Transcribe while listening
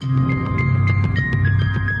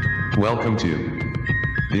Welcome to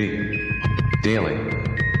the Daily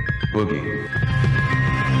Boogie.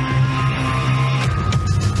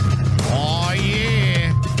 Oh,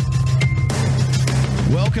 yeah.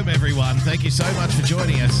 Welcome, everyone. Thank you so much for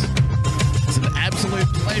joining us. It's an absolute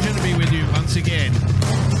pleasure to be with you once again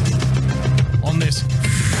on this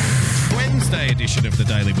Wednesday edition of the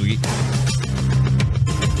Daily Boogie.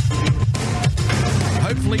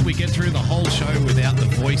 Hopefully we get through the whole show without the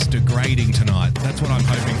voice degrading tonight. That's what I'm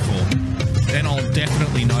hoping for. Then I'll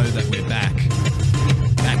definitely know that we're back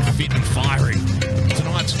fit and firing.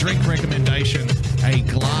 Tonight's drink recommendation, a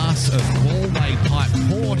glass of Galway pipe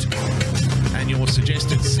port, and your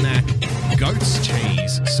suggested snack, goat's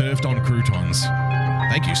cheese served on croutons.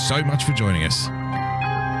 Thank you so much for joining us.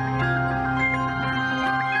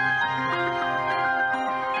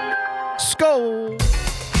 Skål!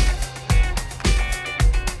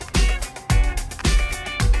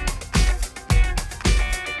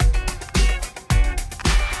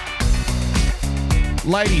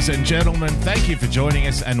 Ladies and gentlemen, thank you for joining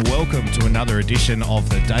us and welcome to another edition of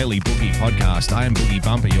the Daily Boogie Podcast. I am Boogie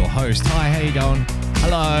Bumper, your host. Hi, how you going?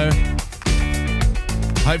 Hello.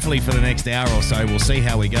 Hopefully for the next hour or so, we'll see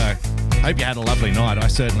how we go. Hope you had a lovely night. I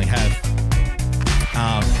certainly have.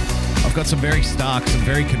 I've got some very stark, some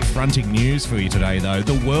very confronting news for you today, though.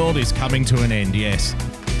 The world is coming to an end, yes.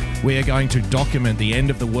 We are going to document the end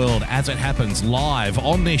of the world as it happens live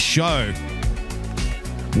on this show.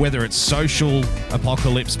 Whether it's social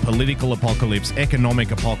apocalypse, political apocalypse,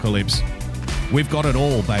 economic apocalypse, we've got it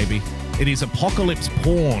all, baby. It is apocalypse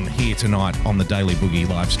porn here tonight on the Daily Boogie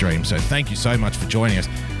live stream. So thank you so much for joining us.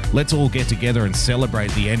 Let's all get together and celebrate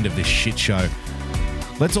the end of this shit show.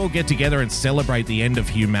 Let's all get together and celebrate the end of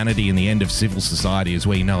humanity and the end of civil society as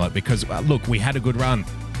we know it. Because, look, we had a good run.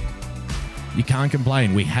 You can't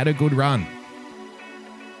complain. We had a good run.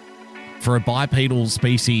 For a bipedal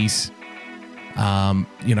species,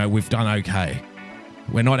 we've done okay.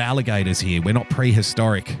 We're not alligators here. We're not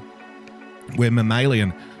prehistoric. We're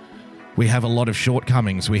mammalian. We have a lot of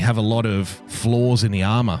shortcomings. We have a lot of flaws in the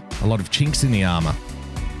armor, a lot of chinks in the armor.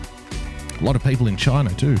 A lot of people in China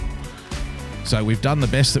too. So we've done the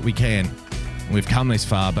best that we can. We've come this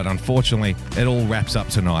far, but unfortunately, it all wraps up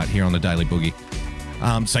tonight here on the Daily Boogie.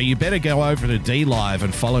 So you better go over to DLive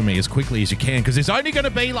and follow me as quickly as you can, because there's only going to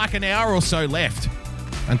be like an hour or so left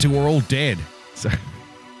until we're all dead. So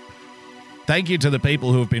thank you to the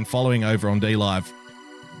people who have been following over on DLive.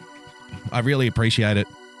 I really appreciate it.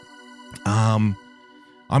 I'm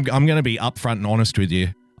going to be upfront and honest with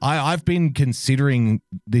you. I've been considering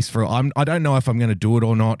this for. I don't know if I'm going to do it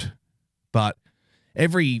or not, but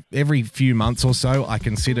every few months or so, I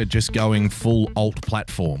consider just going full alt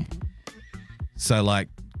platform. So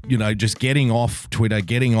just getting off Twitter,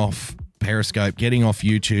 getting off Periscope, getting off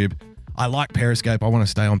YouTube. I like Periscope. I want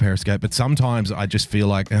to stay on Periscope, but sometimes I just feel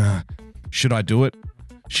like, should I do it?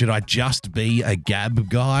 Should I just be a Gab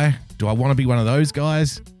guy? Do I want to be one of those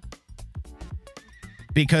guys?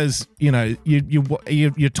 Because, you're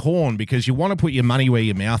torn because you want to put your money where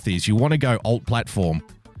your mouth is. You want to go alt platform.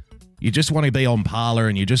 You just want to be on Parler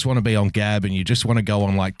and you just want to be on Gab and you just want to go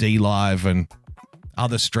on like DLive and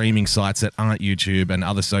other streaming sites that aren't YouTube and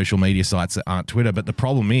other social media sites that aren't Twitter. But the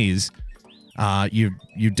problem is,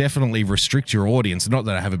 you definitely restrict your audience. Not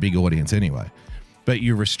that I have a big audience anyway, but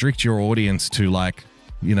you restrict your audience to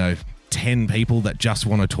 10 people that just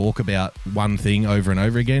want to talk about one thing over and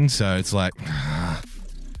over again. So it's like,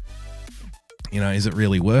 is it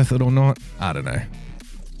really worth it or not? I don't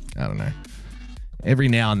know. Every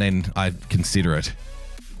now and then I consider it.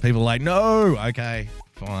 People are like, no, okay,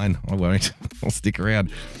 fine, I won't. I'll stick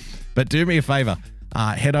around. But do me a favor,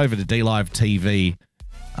 head over to DLive TV.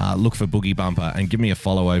 Look for Boogie Bumper and give me a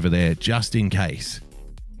follow over there just in case.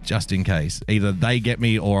 Either they get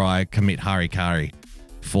me or I commit harikari,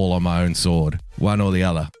 fall on my own sword, one or the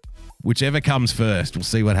other. Whichever comes first. We'll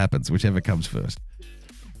see what happens, whichever comes first.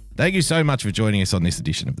 Thank you so much for joining us on this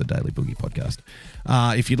edition of the Daily Boogie Podcast.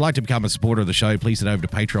 If you'd like to become a supporter of the show, please head over to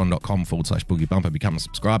patreon.com/Boogie Bumper. Become a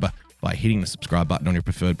subscriber by hitting the subscribe button on your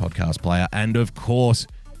preferred podcast player. And of course,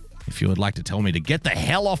 if you would like to tell me to get the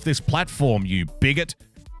hell off this platform, you bigot,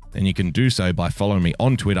 then you can do so by following me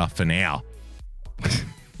on Twitter for now.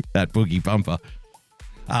 At Boogie Bumper.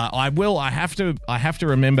 I have to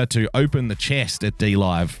remember to open the chest at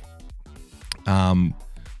DLive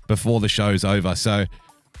before the show's over. So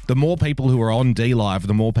the more people who are on DLive,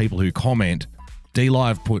 the more people who comment.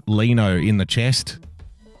 DLive put Lino in the chest,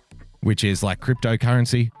 which is like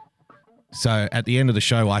cryptocurrency. So at the end of the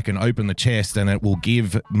show, I can open the chest and it will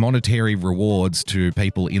give monetary rewards to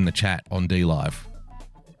people in the chat on DLive.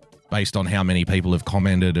 based on how many people have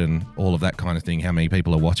commented and all of that kind of thing, how many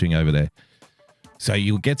people are watching over there. So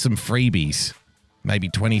you'll get some freebies, maybe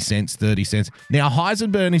 20 cents, 30 cents. Now,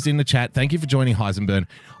 Heisenberg is in the chat. Thank you for joining, Heisenberg.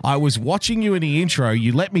 I was watching you in the intro.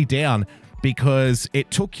 You let me down because it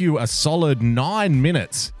took you a solid 9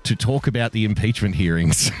 minutes to talk about the impeachment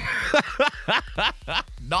hearings.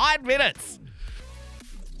 9 minutes.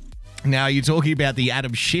 Now, are you talking about the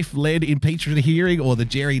Adam Schiff-led impeachment hearing or the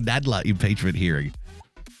Jerry Nadler impeachment hearing?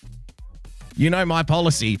 You know my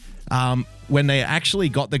policy. When they actually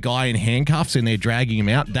got the guy in handcuffs and they're dragging him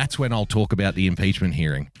out, that's when I'll talk about the impeachment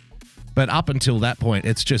hearing. But up until that point,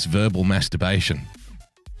 it's just verbal masturbation.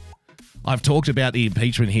 I've talked about the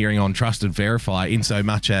impeachment hearing on Trust and Verify in so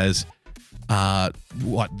much as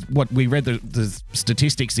what we read the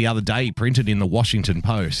statistics the other day printed in the Washington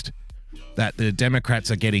Post that the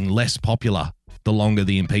Democrats are getting less popular the longer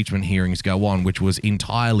the impeachment hearings go on, which was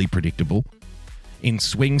entirely predictable. In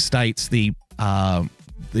swing states, the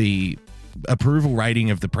approval rating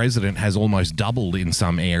of the president has almost doubled in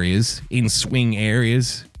some areas, in swing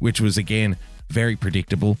areas, which was, again, very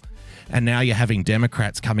predictable. And now you're having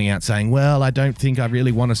Democrats coming out saying, well, I don't think I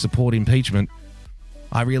really want to support impeachment.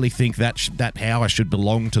 I really think that that power should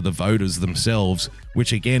belong to the voters themselves,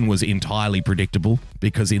 which again was entirely predictable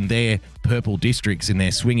because in their purple districts, in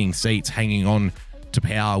their swinging seats, hanging on to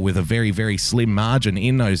power with a very, very slim margin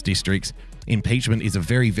in those districts, impeachment is a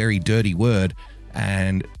very, very dirty word.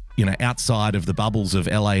 And, you know, outside of the bubbles of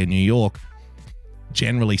LA and New York,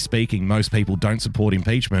 generally speaking, most people don't support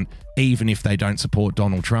impeachment, even if they don't support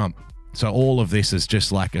Donald Trump. So all of this is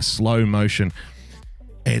just like a slow motion.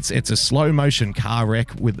 It's a slow motion car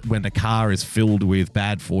wreck when the car is filled with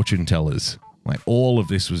bad fortune tellers. Like all of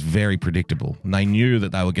this was very predictable. And they knew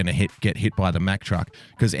that they were going to get hit by the Mack truck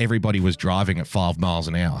because everybody was driving at 5 miles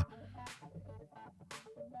an hour.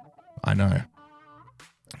 I know.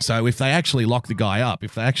 So if they actually lock the guy up,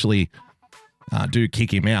 if they actually do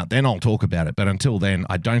kick him out, then I'll talk about it. But until then,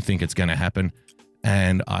 I don't think it's going to happen.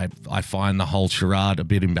 And I find the whole charade a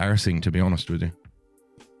bit embarrassing, to be honest with you.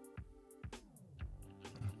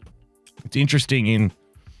 It's interesting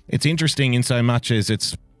in so much as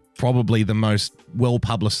it's probably the most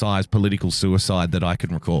well-publicized political suicide that I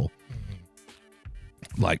can recall.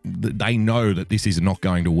 Like, they know that this is not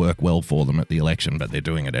going to work well for them at the election, but they're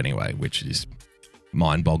doing it anyway, which is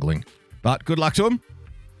mind-boggling. But good luck to them.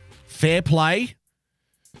 Fair play.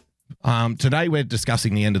 Today we're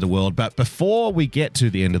discussing the end of the world, but before we get to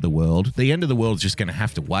the end of the world is just going to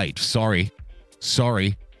have to wait. Sorry.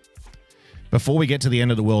 Before we get to the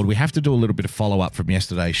end of the world, we have to do a little bit of follow-up from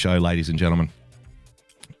yesterday's show, ladies and gentlemen.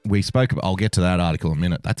 We spoke about, I'll get to that article in a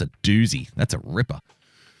minute. That's a doozy. That's a ripper.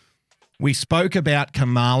 We spoke about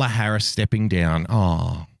Kamala Harris stepping down.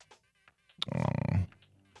 Oh.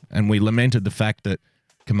 And we lamented the fact that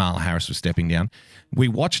Kamala Harris was stepping down. We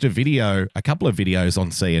watched a couple of videos on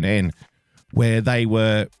CNN where they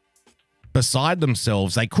were beside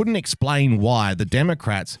themselves. They couldn't explain why the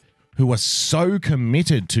Democrats, who are so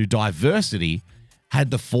committed to diversity, had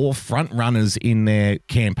the 4 front runners in their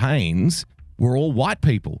campaigns were all white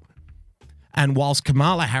people. And whilst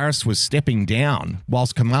Kamala Harris was stepping down,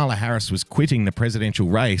 whilst Kamala Harris was quitting the presidential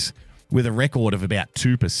race with a record of about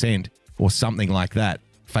 2% or something like that,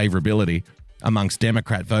 favorability amongst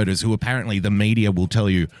Democrat voters, who apparently the media will tell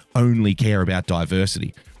you only care about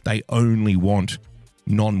diversity. They only want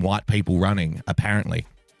non-white people running, apparently.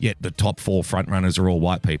 Yet the top 4 frontrunners are all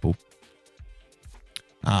white people.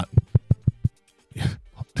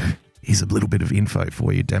 Here's a little bit of info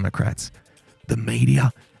for you, Democrats. The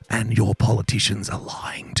media and your politicians are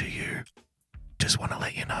lying to you. Just want to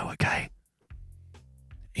let you know, okay?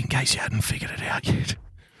 In case you hadn't figured it out yet.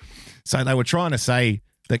 So they were trying to say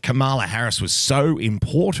that Kamala Harris was so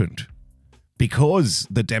important because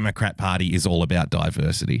the Democrat Party is all about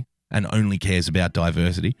diversity and only cares about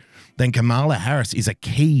diversity. Then Kamala Harris is a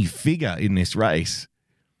key figure in this race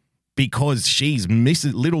because she's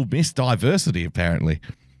little miss diversity, apparently.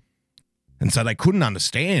 And so they couldn't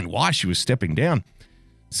understand why she was stepping down.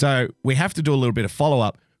 So we have to do a little bit of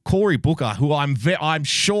follow-up. Cory Booker, who I'm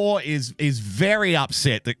sure is very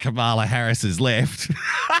upset that Kamala Harris has left.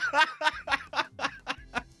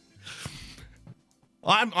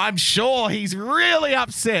 I'm sure he's really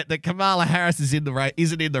upset that Kamala Harris isn't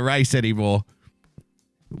in the race anymore.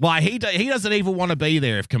 Why, he doesn't even want to be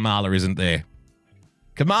there if Kamala isn't there.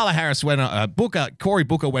 Kamala Harris Cory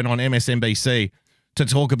Booker went on MSNBC to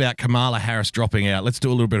talk about Kamala Harris dropping out. Let's do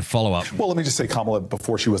a little bit of follow-up. Well, let me just say, Kamala,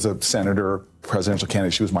 before she was a senator, presidential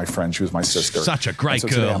candidate, she was my friend, she was my sister. Such a great so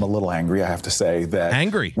girl. Today I'm a little angry, I have to say, that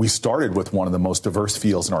angry. We started with one of the most diverse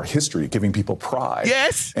fields in our history, giving people pride.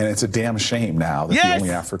 Yes. And it's a damn shame now that the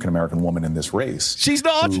only African-American woman in this race she's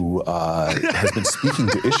not. Who has been speaking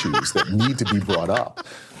to issues that need to be brought up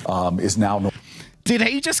is now... Did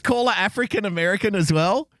he just call her African-American as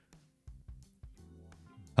well?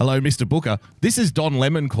 Hello, Mr. Booker. This is Don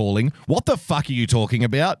Lemon calling. What the fuck are you talking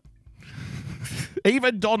about?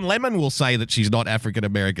 Even Don Lemon will say that she's not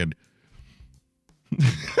African-American.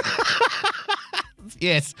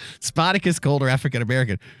 Yes, Spartacus called her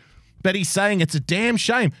African-American. But he's saying it's a damn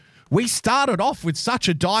shame. We started off with such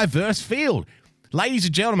a diverse field. Ladies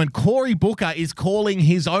and gentlemen, Cory Booker is calling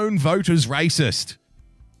his own voters racist.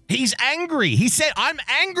 He's angry. He said, I'm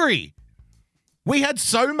angry. We had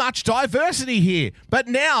so much diversity here, but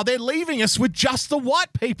now they're leaving us with just the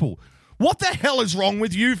white people. What the hell is wrong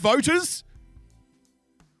with you voters?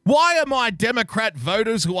 Why are my Democrat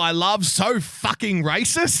voters who I love so fucking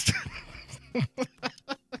racist?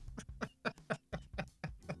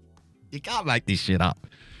 You can't make this shit up.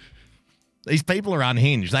 These people are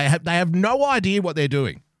unhinged. They have no idea what they're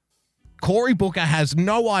doing. Cory Booker has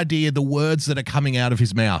no idea the words that are coming out of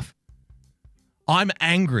his mouth. I'm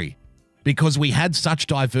angry because we had such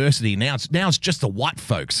diversity. Now it's just the white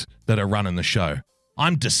folks that are running the show.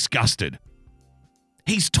 I'm disgusted.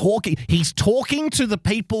 He's talking to the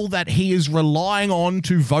people that he is relying on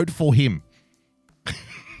to vote for him.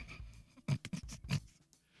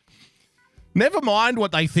 Never mind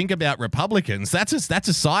what they think about Republicans. That's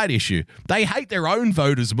a side issue. They hate their own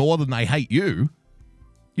voters more than they hate you.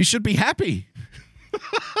 You should be happy.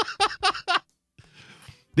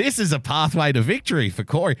 This is a pathway to victory for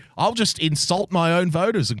Cory. I'll just insult my own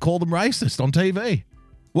voters and call them racist on TV.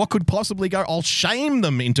 What could possibly go? I'll shame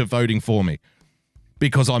them into voting for me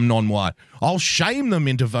because I'm non-white. I'll shame them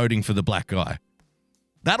into voting for the black guy.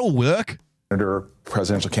 That'll work.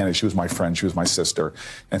 Presidential candidate, she was my friend, she was my sister.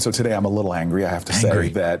 And so today I'm a little angry, I have to say,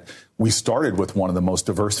 that we started with one of the most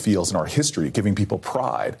diverse fields in our history, giving people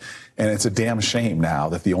pride. And it's a damn shame now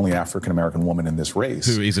that the only African-American woman in this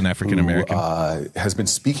race... Who is an African-American? Has been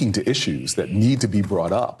speaking to issues that need to be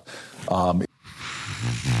brought up.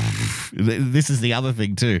 This is the other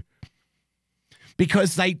thing too.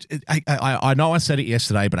 Because I know I said it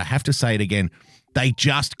yesterday, but I have to say it again. They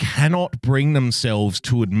just cannot bring themselves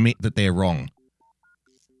to admit that they're wrong.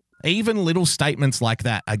 Even little statements like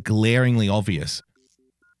that are glaringly obvious.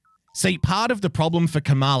 See, part of the problem for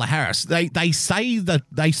Kamala Harris, they say that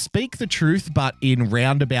they speak the truth, but in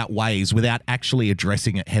roundabout ways without actually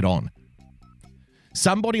addressing it head on.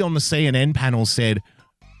 Somebody on the CNN panel said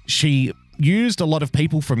she used a lot of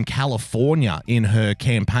people from California in her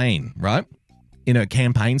campaign, right? In her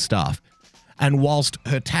campaign staff. And whilst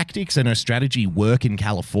her tactics and her strategy work in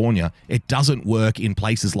California, it doesn't work in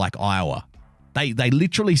places like Iowa. They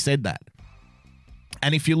literally said that.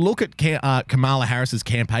 And if you look at Kamala Harris's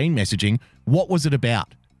campaign messaging, what was it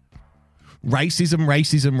about? Racism,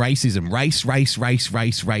 racism, racism, race, race, race,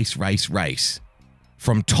 race, race, race, race.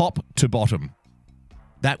 From top to bottom.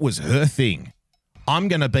 That was her thing. I'm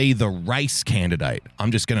going to be the race candidate.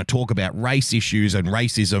 I'm just going to talk about race issues and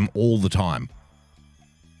racism all the time.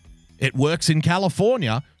 It works in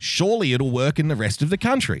California. Surely it'll work in the rest of the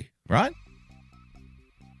country, right?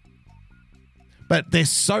 But they're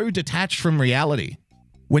so detached from reality.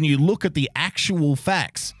 When you look at the actual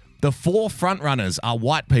facts, the 4 frontrunners are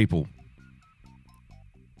white people.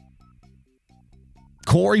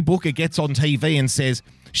 Cory Booker gets on TV and says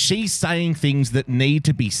she's saying things that need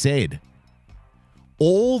to be said.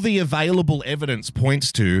 All the available evidence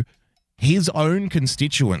points to his own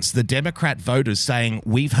constituents, the Democrat voters, saying,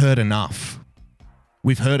 we've heard enough.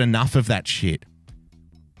 We've heard enough of that shit.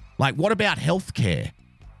 Like, what about healthcare?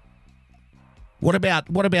 What about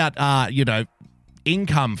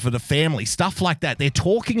income for the family? Stuff like that. They're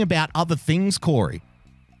talking about other things, Cory.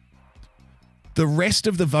 The rest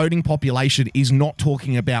of the voting population is not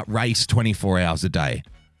talking about race 24 hours a day,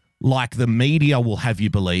 like the media will have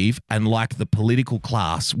you believe and like the political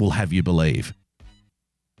class will have you believe.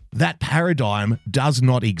 That paradigm does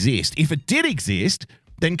not exist. If it did exist,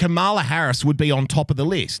 then Kamala Harris would be on top of the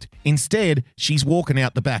list. Instead, she's walking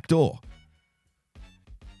out the back door.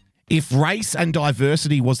 If race and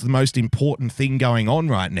diversity was the most important thing going on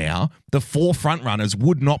right now, the 4 frontrunners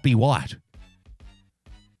would not be white.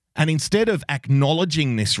 And instead of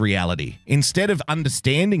acknowledging this reality, instead of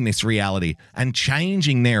understanding this reality and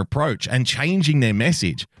changing their approach and changing their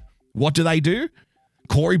message, what do?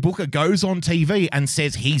 Cory Booker goes on TV and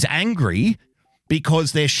says he's angry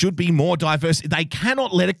because there should be more diversity. They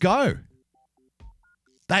cannot let it go.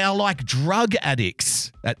 They are like drug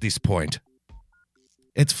addicts at this point.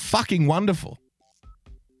 It's fucking wonderful.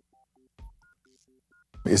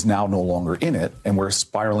 Is now no longer in it, and we're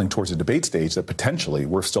spiraling towards a debate stage that potentially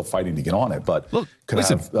we're still fighting to get on it, but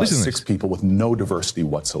listen have 6 people with no diversity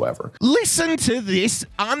whatsoever. Listen to this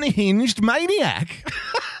unhinged maniac.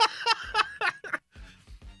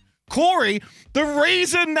 Corey, the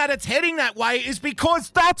reason that it's heading that way is because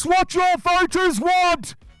that's what your voters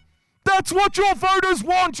want. That's what your voters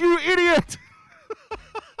want, you idiot.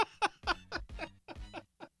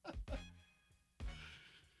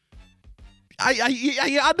 Are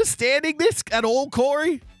you understanding this at all,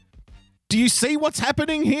 Corey? Do you see what's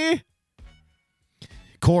happening here?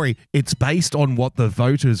 Corey, it's based on what the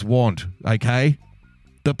voters want, okay?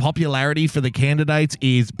 The popularity for the candidates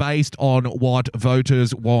is based on what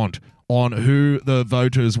voters want, on who the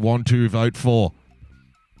voters want to vote for.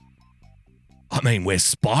 I mean, we're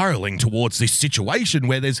spiraling towards this situation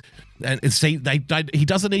where there's, and see, he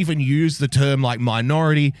doesn't even use the term like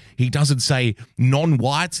minority. He doesn't say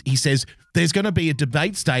non-whites. He says there's going to be a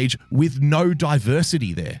debate stage with no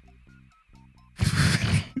diversity there.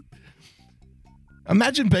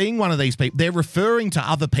 Imagine being one of these people. They're referring to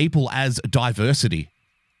other people as diversity.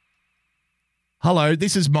 Hello,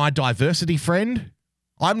 this is my diversity friend.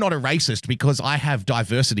 I'm not a racist because I have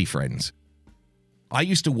diversity friends. I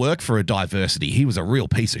used to work for a diversity. He was a real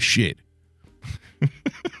piece of shit.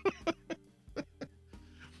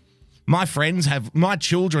 My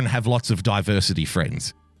children have lots of diversity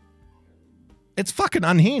friends. It's fucking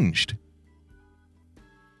unhinged.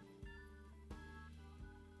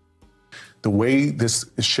 The way this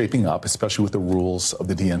is shaping up, especially with the rules of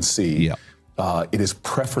the DNC, it is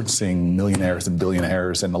preferencing millionaires and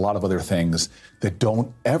billionaires and a lot of other things that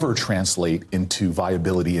don't ever translate into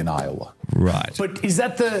viability in Iowa. Right. But is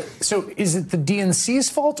it the DNC's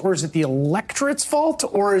fault, or is it the electorate's fault,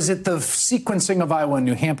 or is it the sequencing of Iowa and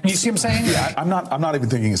New Hampshire? You see what I'm saying? Yeah, I'm not even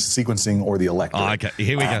thinking it's sequencing or the electorate. Oh, okay,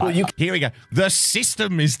 here we go. Here we go. The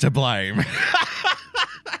system is to blame.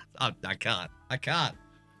 I can't.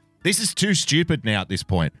 This is too stupid now at this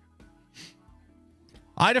point.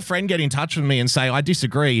 I had a friend get in touch with me and say, I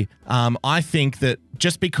disagree. I think that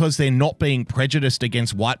just because they're not being prejudiced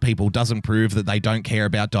against white people doesn't prove that they don't care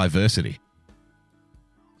about diversity.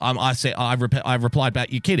 I replied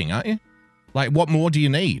back, you're kidding, aren't you? Like, what more do you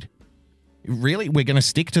need? Really? We're going to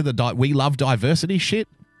stick to the we love diversity shit?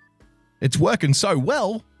 It's working so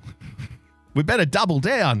well. We better double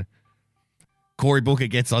down. Cory Booker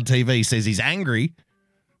gets on TV, says he's angry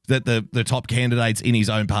that the top candidates in his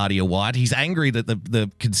own party are white. He's angry that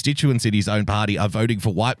the constituents in his own party are voting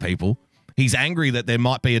for white people. He's angry that there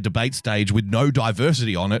might be a debate stage with no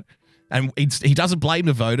diversity on it. And he doesn't blame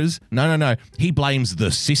the voters. No. He blames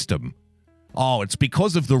the system. Oh, it's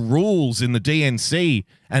because of the rules in the DNC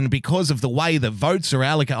and because of the way the votes are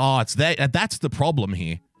allocated. Oh, it's that's the problem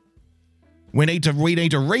here. We need to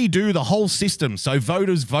redo the whole system so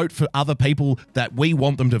voters vote for other people that we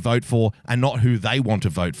want them to vote for and not who they want to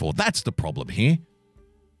vote for. That's the problem here.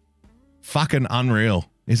 Fucking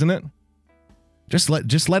unreal, isn't it? Just let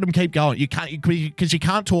them keep going. You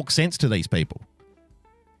can't talk sense to these people.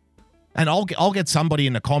 And I'll get somebody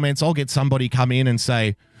in the comments. I'll get somebody come in and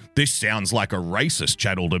say, "This sounds like a racist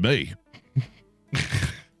channel to me."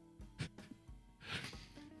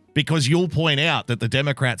 Because you'll point out that the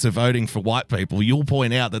Democrats are voting for white people. You'll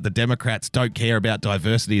point out that the Democrats don't care about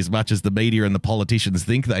diversity as much as the media and the politicians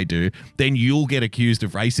think they do. Then you'll get accused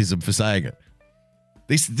of racism for saying it.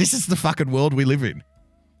 This is the fucking world we live in.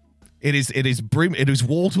 It is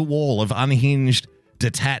wall to wall of unhinged,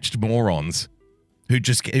 detached morons who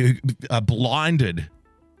are blinded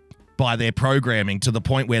by their programming to the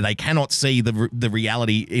point where they cannot see the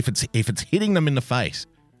reality if it's hitting them in the face.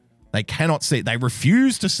 They cannot see it. They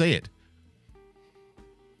refuse to see it.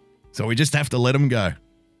 So we just have to let them go.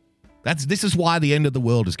 This is why the end of the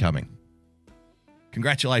world is coming.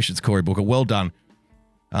 Congratulations, Cory Booker. Well done.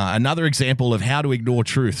 Another example of how to ignore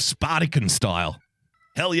truth, Spartacan style.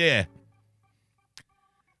 Hell yeah.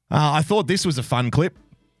 I thought this was a fun clip.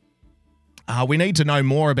 We need to know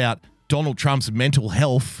more about Donald Trump's mental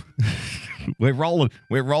health. We're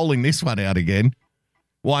rolling this one out again.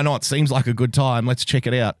 Why not? Seems like a good time. Let's check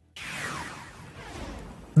it out.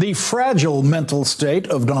 The fragile mental state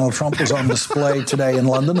of Donald Trump was on display today in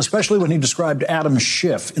London, especially when he described Adam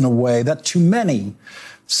Schiff in a way that to many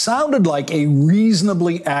sounded like a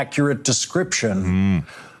reasonably accurate description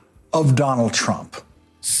of Donald Trump.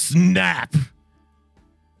 Snap.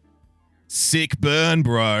 Sick burn,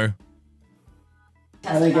 bro.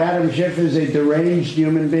 I think Adam Schiff is a deranged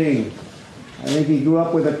human being. I think he grew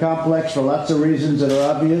up with a complex for lots of reasons that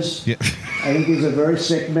are obvious. Yeah. I think he's a very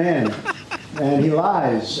sick man, and he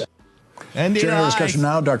lies. And he General lies. discussion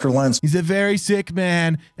now, Dr. Lance He's a very sick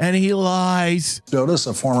man, and he lies. Dotis,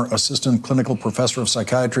 a former assistant clinical professor of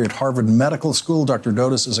psychiatry at Harvard Medical School. Dr.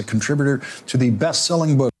 Dotis is a contributor to the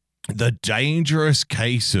best-selling book, The Dangerous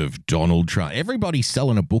Case of Donald Trump. Everybody's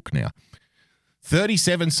selling a book now.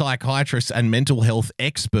 37 psychiatrists and mental health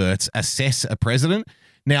experts assess a president.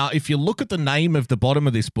 Now, if you look at the name of the bottom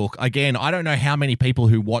of this book, again, I don't know how many people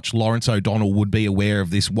who watch Lawrence O'Donnell would be aware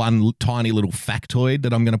of this one tiny little factoid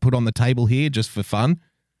that I'm going to put on the table here just for fun.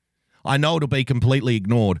 I know it'll be completely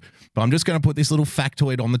ignored, but I'm just going to put this little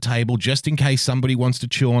factoid on the table just in case somebody wants to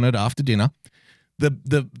chew on it after dinner.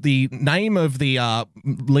 The name of the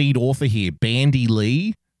lead author here, Bandy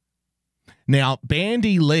Lee. Now,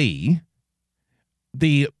 Bandy Lee,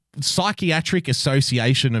 the Psychiatric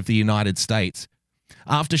Association of the United States,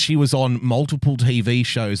 after she was on multiple TV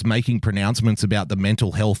shows making pronouncements about the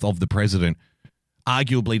mental health of the president,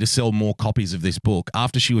 arguably to sell more copies of this book,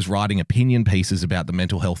 after she was writing opinion pieces about the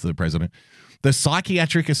mental health of the president, the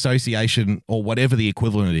Psychiatric Association, or whatever the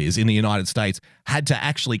equivalent is in the United States, had to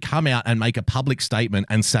actually come out and make a public statement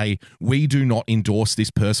and say, we do not endorse this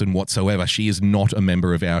person whatsoever. She is not a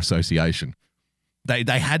member of our association. They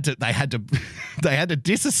had to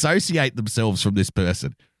disassociate themselves from this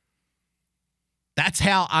person. That's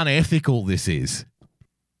how unethical this is.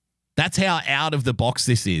 That's how out of the box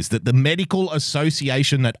this is, that the medical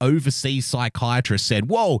association that oversees psychiatrists said,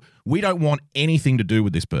 whoa, we don't want anything to do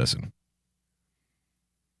with this person.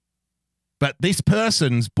 But this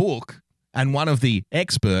person's book, and one of the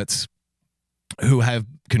experts who have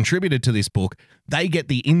contributed to this book, they get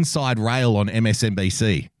the inside rail on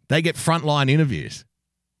MSNBC. They get frontline interviews.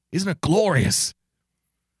 Isn't it glorious?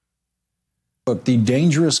 The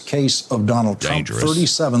Dangerous Case of Donald Trump.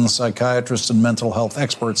 37 psychiatrists and mental health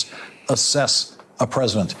experts assess a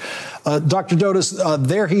president. Dr. Dotis,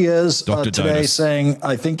 there he is today saying,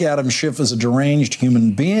 I think Adam Schiff is a deranged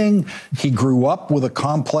human being. He grew up with a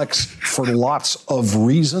complex for lots of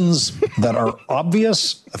reasons that are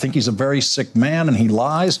obvious. I think he's a very sick man and he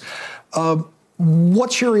lies.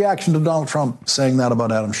 What's your reaction to Donald Trump saying that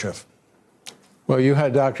about Adam Schiff? Well, you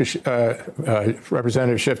had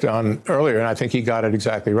Representative Schiff on earlier, and I think he got it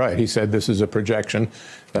exactly right. He said this is a projection.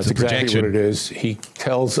 That's exactly what it is. He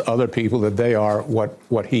tells other people that they are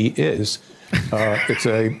what he is. It's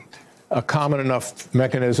a common enough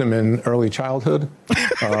mechanism in early childhood,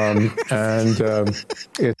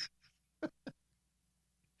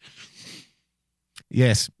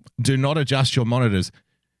 Yes, do not adjust your monitors.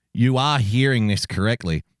 You are hearing this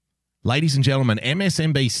correctly. Ladies and gentlemen,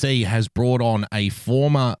 MSNBC has brought on a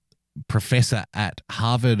former professor at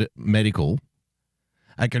Harvard Medical,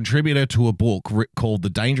 a contributor to a book called The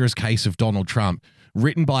Dangerous Case of Donald Trump,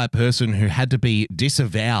 written by a person who had to be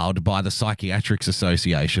disavowed by the Psychiatric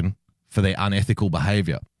Association for their unethical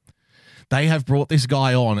behavior. They have brought this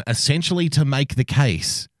guy on essentially to make the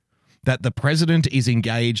case that the president is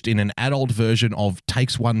engaged in an adult version of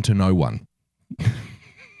Takes One to Know One.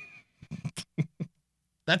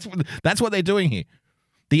 That's what they're doing here.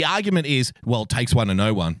 The argument is, well, it takes one to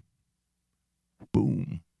know one.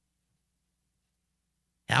 Boom.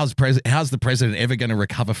 How's the president ever going to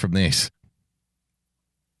recover from this?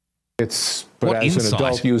 But as an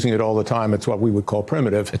adult using it all the time, it's what we would call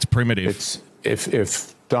primitive. It's primitive.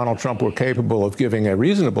 If Donald Trump were capable of giving a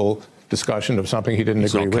reasonable discussion of something he didn't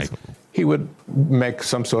agree with, he would make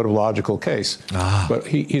some sort of logical case. But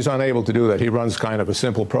he's unable to do that. He runs kind of a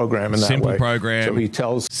simple program in that way. Simple program. So he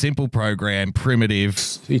tells... Simple program,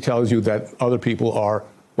 primitive. He tells you that other people are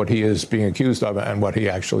what he is being accused of and what he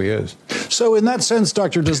actually is. So in that sense,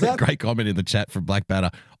 Doctor, does that... Great comment in the chat from Black Batter.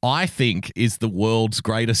 I think is the world's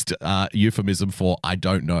greatest euphemism for I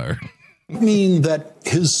don't know. Mean that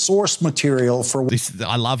his source material for...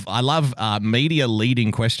 I love media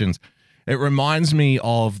leading questions. It reminds me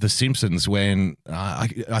of The Simpsons when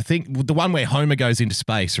I think the one where Homer goes into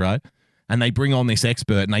space, right? And they bring on this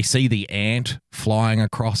expert and they see the ant flying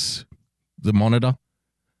across the monitor.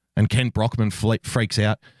 And Kent Brockman freaks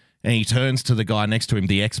out and he turns to the guy next to him,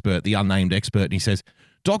 the expert, the unnamed expert, and he says,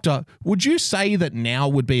 Doctor, would you say that now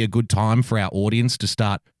would be a good time for our audience to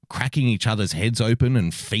start cracking each other's heads open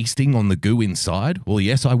and feasting on the goo inside? Well,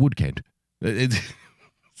 yes, I would, Kent.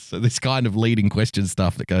 So this kind of leading question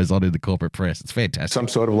stuff that goes on in the corporate press, it's fantastic. Some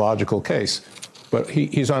sort of logical case. But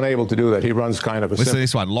he's unable to do that. He runs kind of a Listen to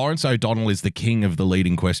this one. Lawrence O'Donnell is the king of the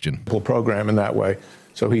leading question. Program in that way.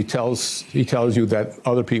 So he tells you that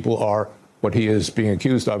other people are what he is being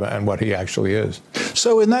accused of and what he actually is.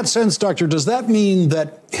 So in that sense, Doctor, does that mean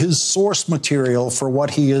that his source material for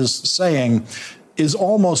what he is saying is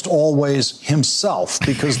almost always himself,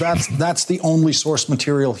 because that's the only source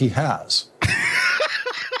material he has?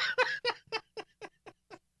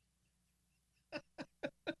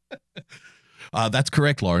 That's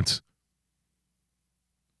correct, Lawrence.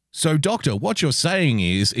 So, Doctor, what you're saying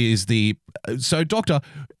Doctor,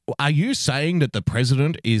 are you saying that the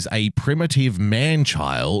president is a primitive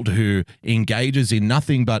man-child who engages in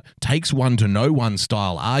nothing but takes one-to-no-one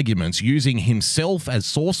style arguments, using himself as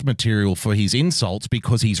source material for his insults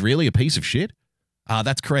because he's really a piece of shit?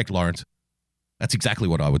 That's correct, Lawrence. That's exactly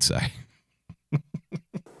what I would say.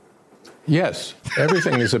 Yes,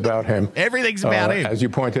 everything is about him. Everything's about him. As you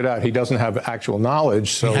pointed out, he doesn't have actual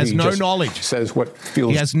knowledge, so he has no just knowledge. Says what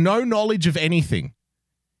feels. He has no knowledge of anything.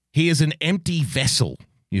 He is an empty vessel,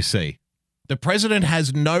 you see. The president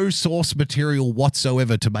has no source material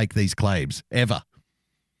whatsoever to make these claims, ever.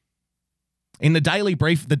 In the daily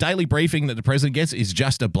briefing that the president gets is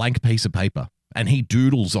just a blank piece of paper, and he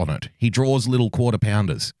doodles on it. He draws little quarter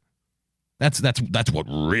pounders. That's what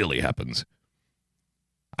really happens.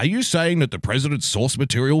 Are you saying that the president's source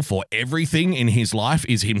material for everything in his life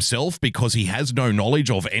is himself because he has no knowledge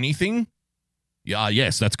of anything?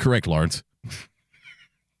 Yes, that's correct, Lawrence.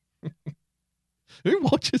 Who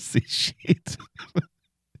watches this shit?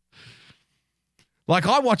 Like,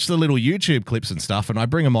 I watch the little YouTube clips and stuff, and I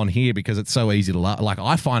bring them on here because it's so easy to laugh. Like,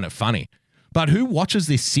 I find it funny. But who watches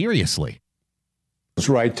this seriously? It's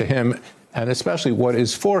right to him, and especially what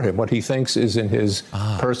is for him, what he thinks is in his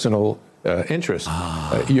personal interest.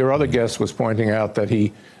 Your other guest was pointing out that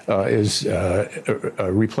he is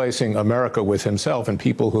replacing America with himself, and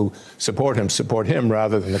people who support him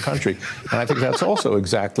rather than the country. And I think that's also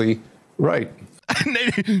exactly right.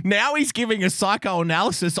 Now he's giving a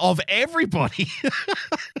psychoanalysis of everybody.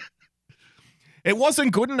 It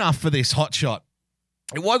wasn't good enough for this hotshot.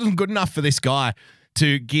 It wasn't good enough for this guy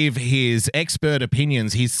to give his expert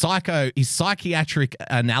opinions, his psychiatric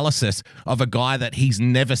analysis of a guy that he's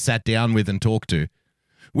never sat down with and talked to,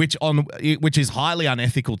 which is highly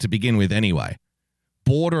unethical to begin with anyway,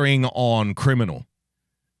 bordering on criminal,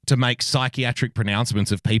 to make psychiatric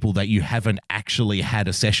pronouncements of people that you haven't actually had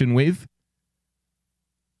a session with.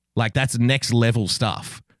 Like, that's next level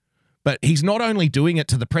stuff. But he's not only doing it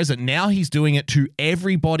to the president, now he's doing it to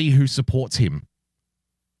everybody who supports him.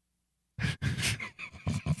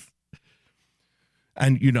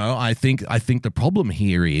 And, you know, I think the problem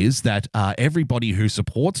here is that everybody who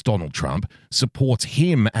supports Donald Trump supports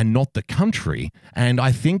him and not the country. And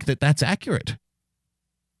I think that that's accurate.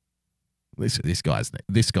 This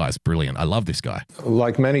guy's brilliant. I love this guy.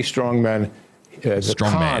 Like many strong men, the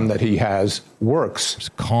con that he has works.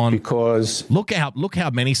 Because look how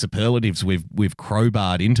many superlatives we've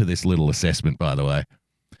crowbarred into this little assessment, by the way.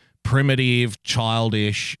 Primitive,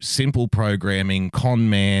 childish, simple programming,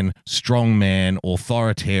 con man, strong man,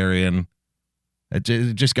 authoritarian.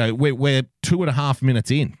 Just go, we're 2.5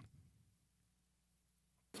 minutes in.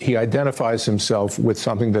 He identifies himself with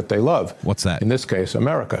something that they love. What's that? In this case,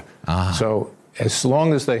 America. So as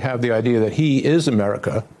long as they have the idea that he is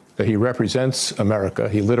America, that he represents America,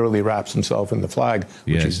 he literally wraps himself in the flag,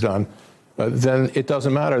 which he's done, then it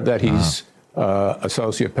doesn't matter that he's a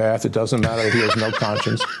sociopath. It doesn't matter that he has no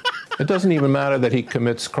conscience. It doesn't even matter that he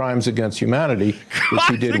commits crimes against humanity, which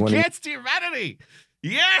he did when against humanity.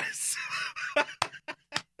 Yes.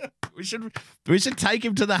 We should take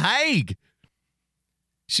him to The Hague.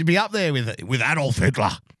 Should be up there with Adolf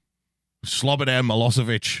Hitler, Slobodan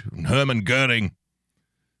Milosevic, and Hermann Goering.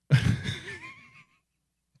 It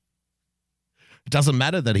doesn't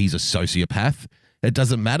matter that he's a sociopath. It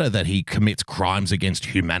doesn't matter that he commits crimes against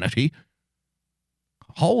humanity.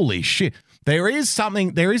 Holy shit. There is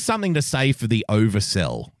something to say for the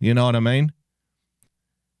oversell. You know what I mean?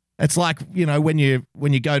 It's like, you know, when you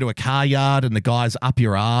go to a car yard and the guy's up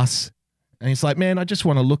your ass and he's like, man, I just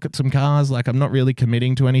want to look at some cars. Like, I'm not really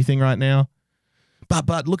committing to anything right now.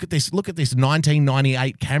 But look at this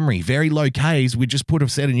 1998 Camry, very low Ks. We just put a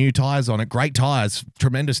set of new tires on it. Great tires,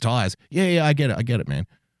 tremendous tires. Yeah, I get it, man.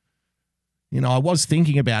 You know, I was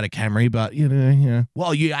thinking about a Camry, but, you know.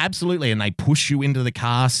 Well, you absolutely, and they push you into the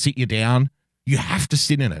car, sit you down. You have to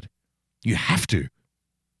sit in it. You have to.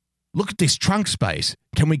 Look at this trunk space.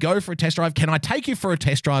 Can we go for a test drive? Can I take you for a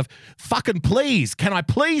test drive? Fucking please. Can I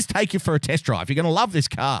please take you for a test drive? You're going to love this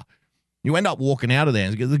car. You end up walking out of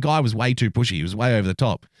there. The guy was way too pushy. He was way over the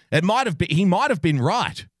top. He might have been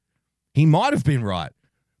right. He might have been right.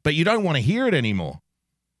 But you don't want to hear it anymore.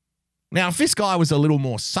 Now, if this guy was a little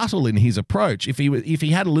more subtle in his approach, if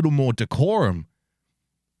he had a little more decorum,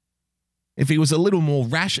 if he was a little more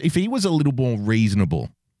if he was a little more reasonable,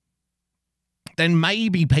 then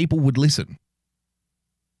maybe people would listen.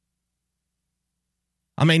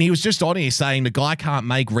 I mean, he was just on here saying the guy can't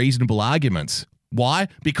make reasonable arguments. Why?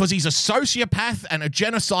 Because he's a sociopath and a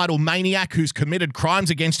genocidal maniac who's committed crimes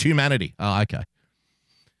against humanity. Oh, okay.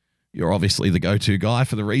 You're obviously the go-to guy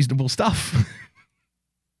for the reasonable stuff.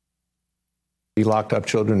 He locked up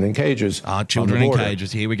children in cages. Children in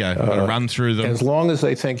cages. Here we go. We're going to run through them. As long as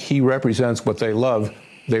they think he represents what they love,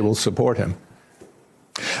 they will support him.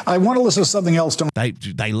 I want to listen to something else.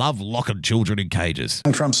 They love locking children in cages.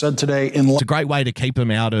 Trump said today it's a great way to keep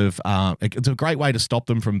them out of. It's a great way to stop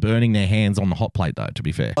them from burning their hands on the hot plate, though. To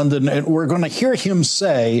be fair, London, and we're going to hear him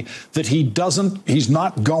say that he's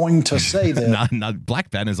not going to say that. no,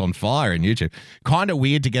 Black Banner's on fire in YouTube. Kind of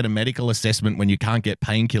weird to get a medical assessment when you can't get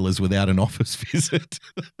painkillers without an office visit.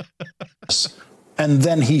 And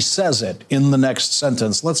then he says it in the next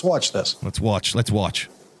sentence. Let's watch this. Let's watch.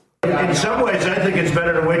 In some ways, I think it's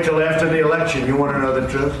better to wait till after the election. You want to know the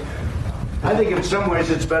truth? I think in some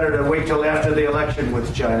ways it's better to wait till after the election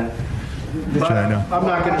with China. But I'm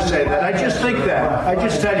not going to say that. I just think that. I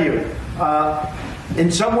just tell you.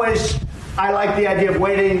 In some ways, I like the idea of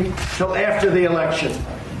waiting till after the election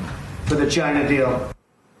for the China deal.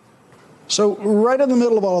 So right in the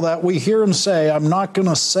middle of all that, we hear him say, I'm not going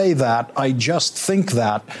to say that. I just think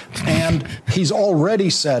that. And he's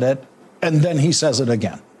already said it. And then he says it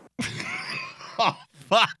again. Oh,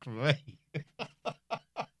 fuck me.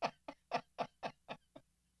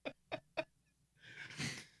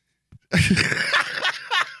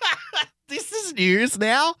 This is news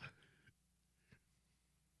now.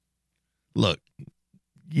 Look,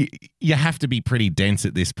 you have to be pretty dense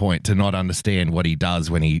at this point to not understand what he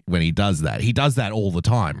does when he does that. He does that all the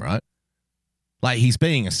time, right? Like he's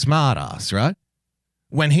being a smart ass, right?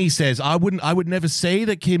 When he says, I would never say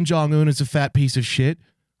that Kim Jong-un is a fat piece of shit.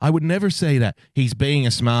 I would never say that. He's being a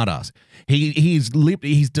smartass. He's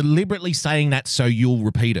deliberately saying that so you'll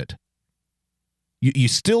repeat it. You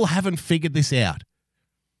still haven't figured this out.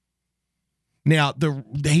 Now,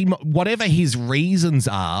 whatever his reasons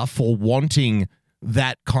are for wanting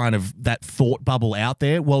that kind of that thought bubble out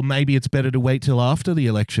there, well, maybe it's better to wait till after the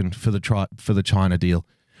election for the China deal.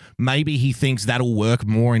 Maybe he thinks that'll work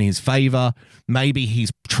more in his favor. Maybe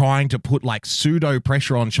he's trying to put like pseudo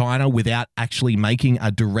pressure on China without actually making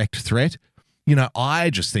a direct threat. You know, I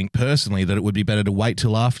just think personally that it would be better to wait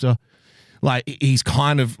till after. Like he's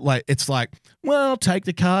kind of like, it's like, well, take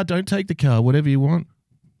the car, don't take the car, whatever you want.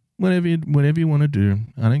 Whatever you want to do.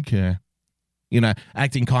 I don't care. You know,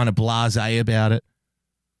 acting kind of blasé about it.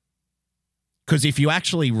 Because if you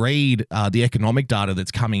actually read the economic data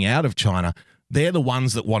that's coming out of China, they're the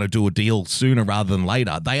ones that want to do a deal sooner rather than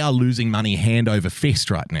later. They are losing money hand over fist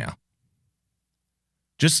right now.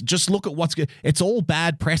 Just look at what's good. It's all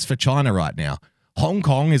bad press for China right now. Hong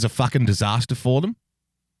Kong is a fucking disaster for them.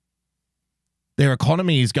 Their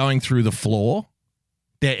economy is going through the floor.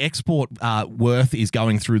 Their export worth is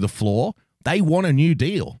going through the floor. They want a new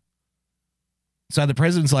deal. So the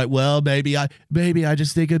president's like, well, maybe I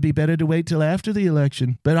just think it'd be better to wait till after the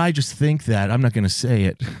election. But I just think that. I'm not going to say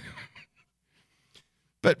it.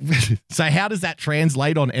 But so how does that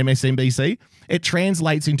translate on MSNBC? It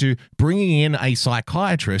translates into bringing in a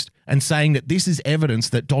psychiatrist and saying that this is evidence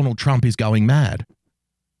that Donald Trump is going mad.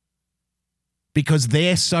 Because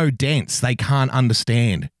they're so dense, they can't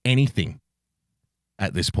understand anything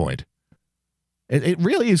at this point. It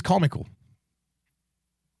really is comical.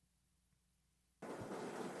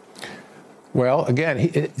 Well,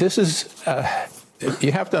 again, this is,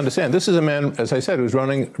 you have to understand, this is a man, as I said, who's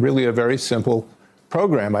running really a very simple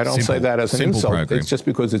program. I don't say that as an insult. Program. It's just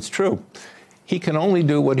because it's true. He can only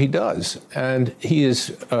do what he does. And he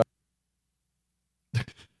is...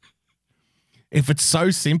 If it's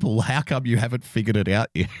so simple, how come you haven't figured it out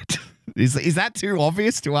yet? Is that too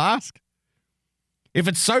obvious to ask? If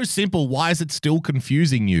it's so simple, why is it still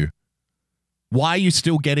confusing you? Why are you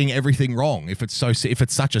still getting everything wrong if it's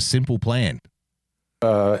such a simple plan?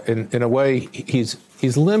 In a way, he's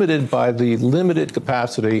limited by the limited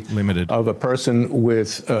capacity of a person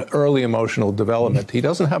with early emotional development. He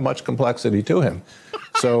doesn't have much complexity to him.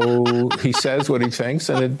 So he says what he thinks,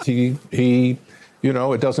 and he you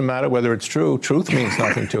know, it doesn't matter whether it's true. Truth means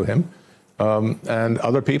nothing to him. And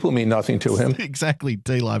other people mean nothing to him. Exactly,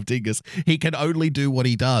 D-Live Dingus. He can only do what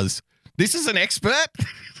he does. This is an expert?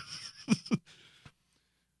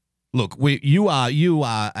 Look, you are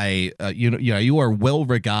a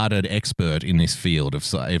well-regarded expert in this field of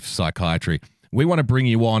psychiatry. We want to bring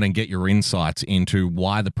you on and get your insights into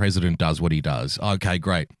why the president does what he does. Okay,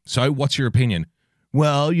 great. So what's your opinion?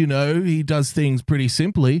 Well, you know, he does things pretty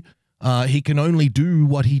simply. He can only do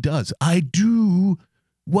what he does. I do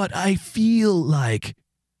what I feel like.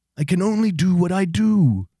 I can only do what I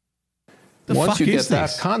do. Once you get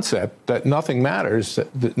that concept that nothing matters,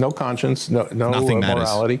 that no conscience, no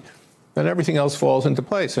morality, then everything else falls into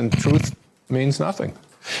place, and truth means nothing.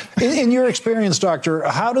 In your experience, Doctor,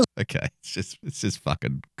 how does... Okay, it's just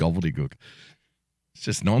fucking gobbledygook. It's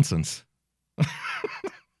just nonsense.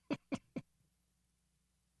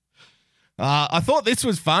 I thought this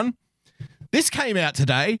was fun. This came out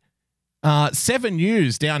today. 7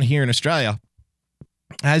 News down here in Australia.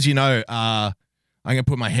 As you know, I'm going to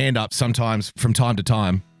put my hand up sometimes from time to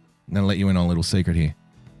time. I'm going to let you in on a little secret here.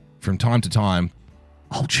 From time to time,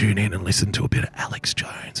 I'll tune in and listen to a bit of Alex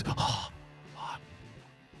Jones.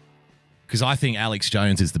 Because I think Alex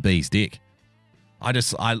Jones is the bee's dick.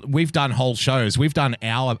 We've done whole shows. We've done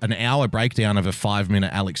an hour breakdown of a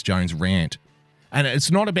 5-minute Alex Jones rant. And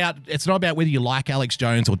it's not about whether you like Alex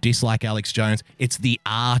Jones or dislike Alex Jones. It's the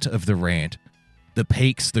art of the rant, the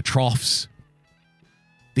peaks, the troughs,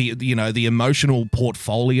 the emotional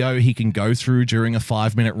portfolio he can go through during a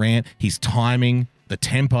 5-minute rant, his timing, the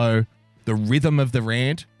tempo, the rhythm of the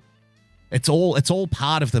rant. It's all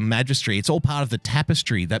part of the magistry. It's all part of the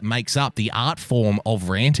tapestry that makes up the art form of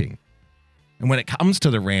ranting. And when it comes to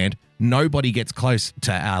the rant, nobody gets close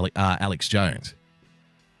to Alex Jones.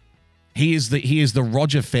 He is the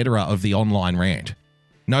Roger Federer of the online rant.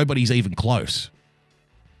 Nobody's even close.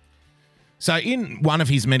 So in one of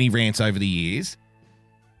his many rants over the years,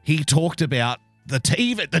 he talked about the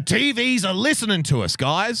TV. The TVs are listening to us,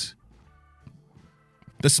 guys.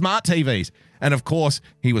 The smart TVs. And of course,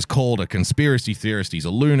 he was called a conspiracy theorist. He's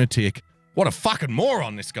a lunatic. What a fucking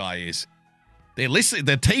moron this guy is. They're listening.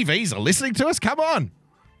 The TVs are listening to us. Come on.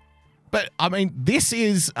 But, I mean, this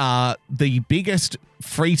is the biggest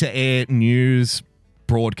free-to-air news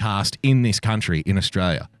broadcast in this country, in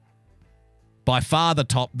Australia. By far the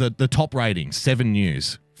top rating, 7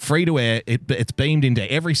 News. Free-to-air, it's beamed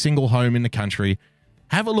into every single home in the country.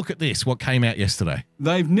 Have a look at this, what came out yesterday.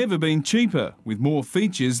 They've never been cheaper, with more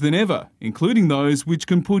features than ever, including those which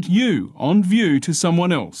can put you on view to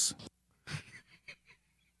someone else.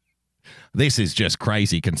 This is just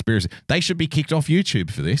crazy conspiracy. They should be kicked off YouTube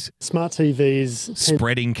for this. Smart TVs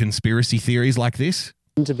spreading conspiracy theories like this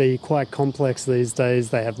tend to be quite complex these days.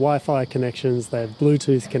 They have Wi-Fi connections, they have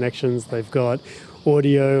Bluetooth connections, they've got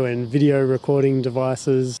audio and video recording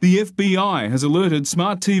devices. The FBI has alerted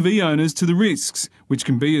smart TV owners to the risks, which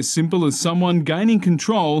can be as simple as someone gaining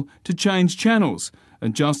control to change channels,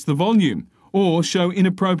 adjust the volume, or show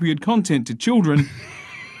inappropriate content to children.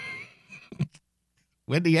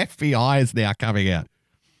 When the FBI is now coming out.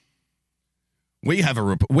 We have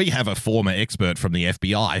a former expert from the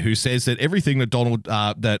FBI who says that everything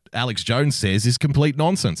that Alex Jones says is complete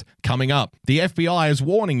nonsense. Coming up, the FBI is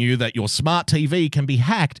warning you that your smart TV can be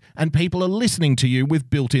hacked and people are listening to you with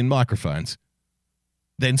built-in microphones.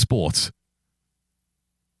 Then sports.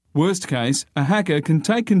 Worst case, a hacker can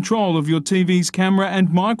take control of your TV's camera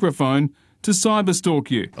and microphone to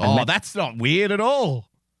cyberstalk you. Oh, that's not weird at all.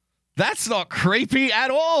 That's not creepy at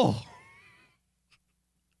all.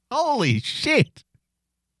 Holy shit.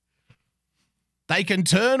 They can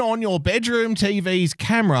turn on your bedroom TV's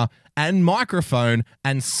camera and microphone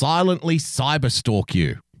and silently cyberstalk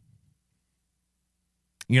you.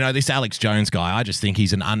 You know, this Alex Jones guy, I just think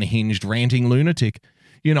he's an unhinged ranting lunatic.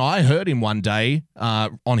 You know, I heard him one day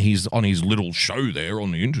on his little show there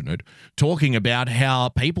on the internet talking about how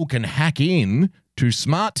people can hack in to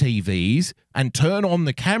smart TVs and turn on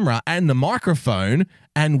the camera and the microphone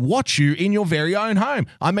and watch you in your very own home.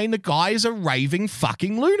 I mean, the guy is a raving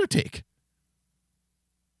fucking lunatic.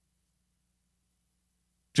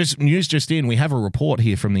 Just in, we have a report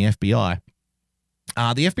here from the FBI.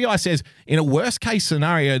 The FBI says, in a worst-case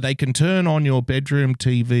scenario, they can turn on your bedroom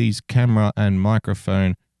TV's camera and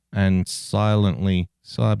microphone and silently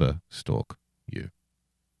cyberstalk you.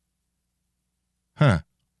 Huh.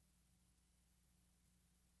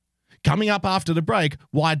 Coming up after the break,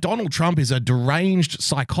 why Donald Trump is a deranged,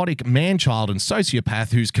 psychotic man-child and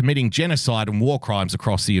sociopath who's committing genocide and war crimes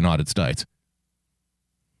across the United States.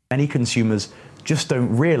 Many consumers just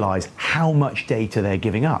don't realise how much data they're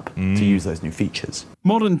giving up to use those new features.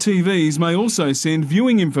 Modern TVs may also send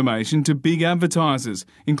viewing information to big advertisers,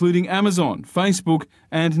 including Amazon, Facebook,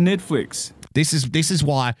 and Netflix. This is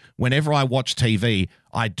why whenever I watch TV,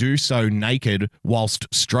 I do so naked whilst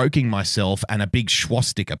stroking myself and a big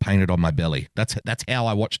swastika painted on my belly. That's how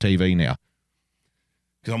I watch TV now.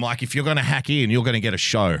 Because I'm like, if you're going to hack in, you're going to get a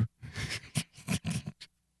show.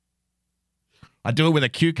 I do it with a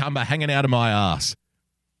cucumber hanging out of my ass.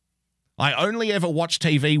 I only ever watch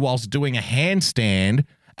TV whilst doing a handstand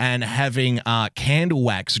and having candle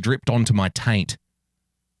wax dripped onto my taint.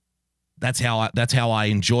 That's how I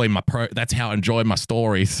enjoy my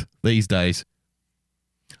stories these days.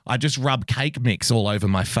 I just rub cake mix all over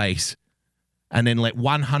my face and then let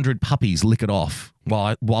 100 puppies lick it off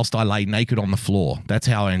whilst I lay naked on the floor. That's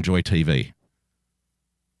how I enjoy TV.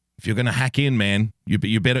 If you're going to hack in, man,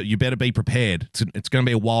 you better be prepared. It's going to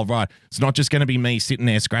be a wild ride. It's not just going to be me sitting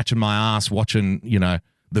there scratching my ass watching,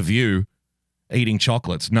 The View, eating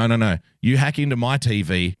chocolates. No. You hack into my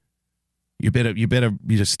TV, you better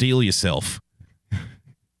steel yourself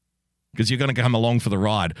because you're going to come along for the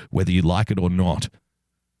ride, whether you like it or not.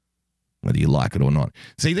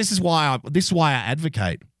 See, this is why I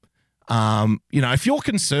advocate. If you're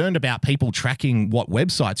concerned about people tracking what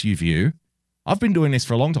websites you view, I've been doing this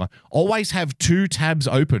for a long time. Always have 2 tabs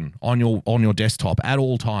open on your desktop at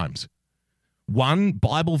all times. 1,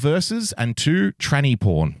 Bible verses, and 2, tranny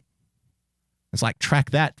porn. It's like,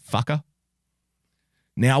 track that, fucker.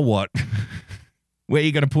 Now what? Where are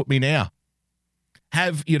you going to put me now?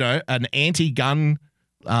 Have, an anti-gun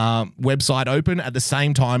website open at the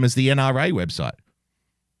same time as the NRA website.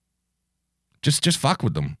 Just fuck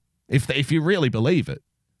with them. If you really believe it,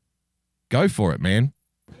 go for it, man.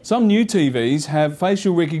 Some new TVs have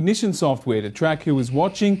facial recognition software to track who is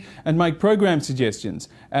watching and make program suggestions,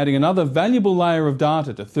 adding another valuable layer of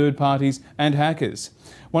data to third parties and hackers.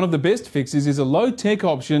 One of the best fixes is a low-tech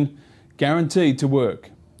option guaranteed to work.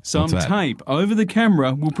 Some tape over the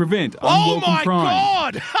camera will prevent unwelcome prying.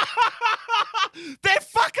 Oh my God! They're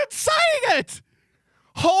fucking saying it!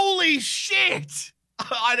 Holy shit!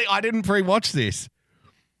 I didn't pre-watch this.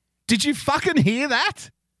 Did you fucking hear that?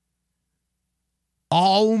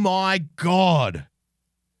 Oh my God.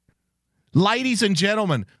 Ladies and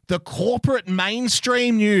gentlemen, the corporate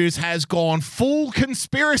mainstream news has gone full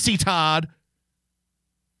conspiracy tard.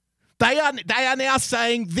 They are now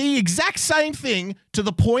saying the exact same thing to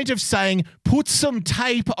the point of saying, put some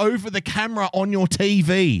tape over the camera on your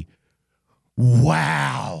TV.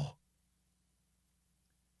 Wow.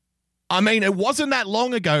 I mean, it wasn't that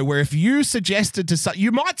long ago where if you suggested to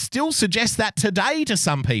you might still suggest that today to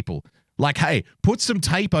some people. Like, hey, put some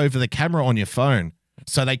tape over the camera on your phone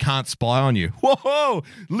so they can't spy on you. Whoa,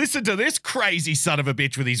 listen to this crazy son of a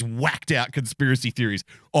bitch with his whacked out conspiracy theories.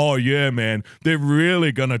 Oh, yeah, man, they're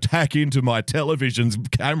really going to hack into my television's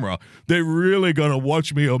camera. They're really going to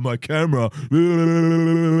watch me on my camera.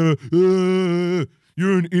 You're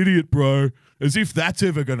an idiot, bro. As if that's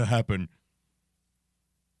ever going to happen.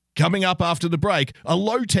 Coming up after the break, a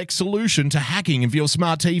low-tech solution to hacking of your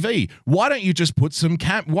smart TV. Why don't you just put some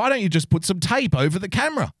tape over the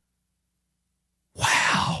camera?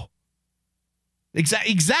 Wow.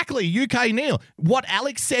 Exactly, UK Neil. What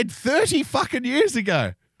Alex said 30 fucking years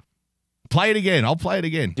ago. Play it again. I'll play it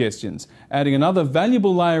again. Suggestions, adding another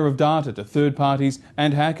valuable layer of data to third parties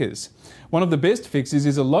and hackers. One of the best fixes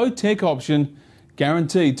is a low-tech option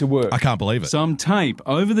guaranteed to work. I can't believe it. Some tape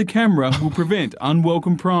over the camera will prevent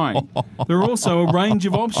unwelcome prying. There are also a range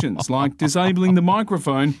of options like disabling the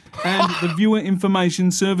microphone and the viewer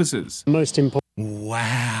information services. Most important.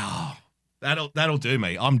 Wow. That'll do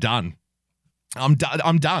me. I'm done. I'm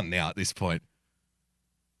done now at this point.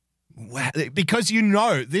 Wow. Because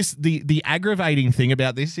the aggravating thing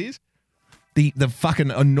about this is the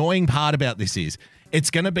fucking annoying part about this is it's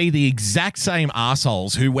going to be the exact same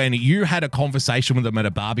assholes who, when you had a conversation with them at a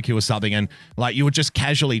barbecue or something and like you were just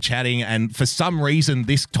casually chatting and for some reason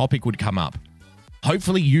this topic would come up.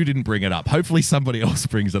 Hopefully you didn't bring it up. Hopefully somebody else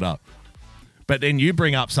brings it up. But then you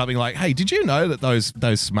bring up something like, hey, did you know that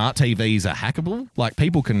those smart TVs are hackable? Like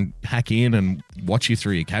people can hack in and watch you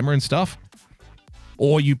through your camera and stuff.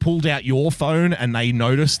 Or you pulled out your phone and they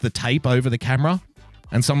noticed the tape over the camera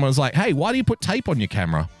and someone was like, hey, why do you put tape on your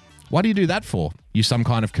camera? Why do you do that for? You some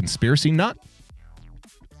kind of conspiracy nut?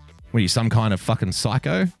 Were you some kind of fucking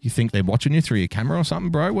psycho? You think they're watching you through your camera or something,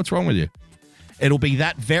 bro? What's wrong with you? It'll be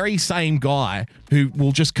that very same guy who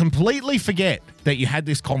will just completely forget that you had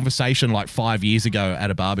this conversation like 5 years ago at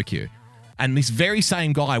a barbecue. And this very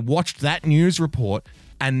same guy watched that news report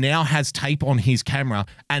and now has tape on his camera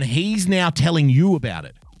and he's now telling you about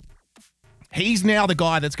it. He's now the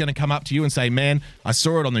guy that's going to come up to you and say, man, I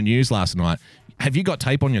saw it on the news last night. Have you got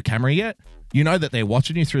tape on your camera yet? You know that they're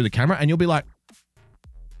watching you through the camera and you'll be like,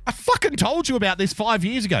 I fucking told you about this 5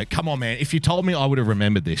 years ago. Come on, man. If you told me, I would have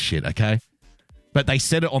remembered this shit, okay? But they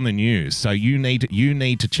said it on the news, so you need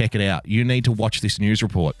to check it out. You need to watch this news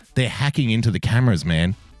report. They're hacking into the cameras,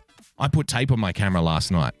 man. I put tape on my camera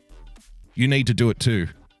last night. You need to do it too.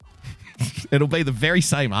 It'll be the very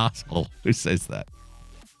same asshole who says that.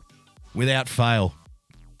 Without fail.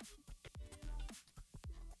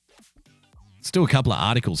 Let's do a couple of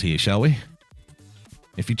articles here, shall we?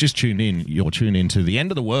 If you just tuned in, you're tuned in to the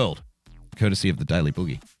end of the world, courtesy of the Daily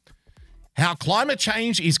Boogie. How climate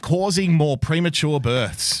change is causing more premature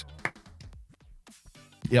births.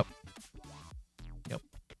 Yep.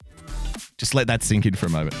 Just let that sink in for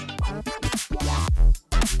a moment.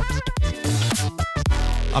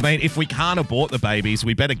 I mean, if we can't abort the babies,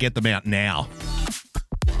 we better get them out now.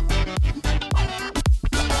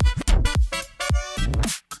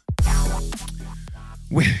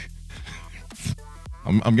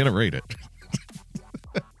 I'm going to read it.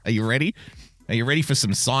 Are you ready? Are you ready for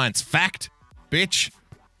some science fact, bitch?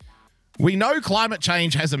 We know climate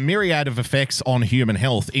change has a myriad of effects on human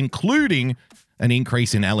health, including an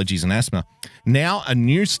increase in allergies and asthma. Now, a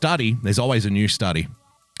new study, there's always a new study,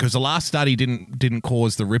 because the last study didn't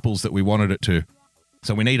cause the ripples that we wanted it to.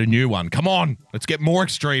 So we need a new one. Come on, let's get more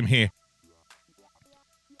extreme here.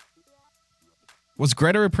 Was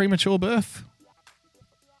Greta a premature birth?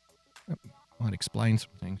 That might explain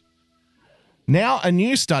some things. Now, a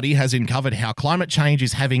new study has uncovered how climate change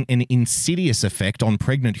is having an insidious effect on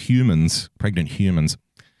pregnant humans.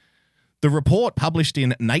 The report, published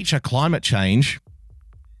in Nature Climate Change.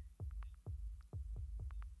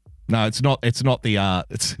 No, it's not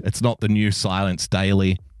the New Science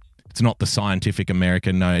Daily. It's not the Scientific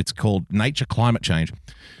American. No, it's called Nature Climate Change.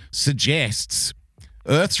 Suggests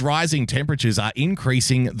Earth's rising temperatures are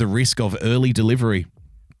increasing the risk of early delivery.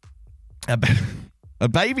 A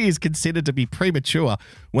baby is considered to be premature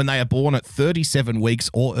when they are born at 37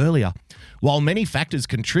 weeks or earlier. While many factors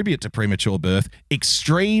contribute to premature birth,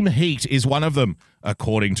 extreme heat is one of them,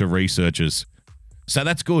 according to researchers. So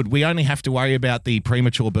that's good. We only have to worry about the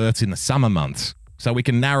premature births in the summer months. So we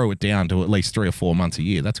can narrow it down to at least 3 or 4 months a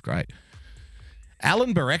year. That's great.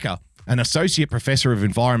 Alan Barreca, an associate professor of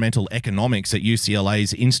environmental economics at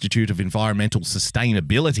UCLA's Institute of Environmental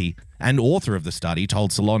Sustainability and author of the study,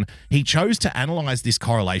 told Salon he chose to analyze this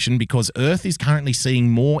correlation because Earth is currently seeing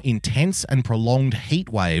more intense and prolonged heat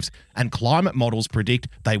waves, and climate models predict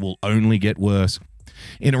they will only get worse.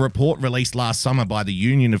 In a report released last summer by the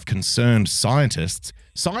Union of Concerned Scientists,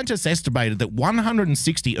 scientists estimated that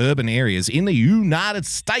 160 urban areas in the United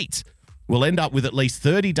States will end up with at least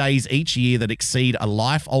 30 days each year that exceed a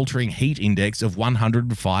life-altering heat index of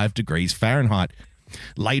 105 degrees Fahrenheit.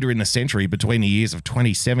 Later in the century, between the years of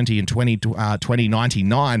 2070 and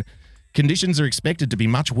 2099, conditions are expected to be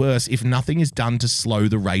much worse if nothing is done to slow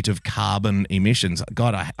the rate of carbon emissions.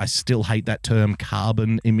 God, I still hate that term,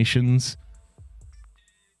 carbon emissions.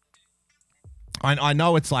 I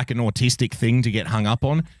know it's like an autistic thing to get hung up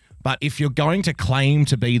on, but if you're going to claim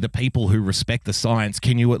to be the people who respect the science,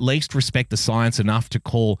 can you at least respect the science enough to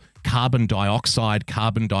call carbon dioxide?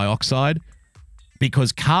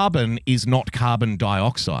 Because carbon is not carbon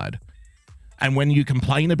dioxide. And when you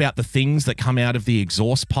complain about the things that come out of the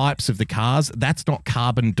exhaust pipes of the cars, that's not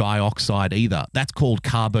carbon dioxide either. That's called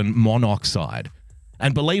carbon monoxide.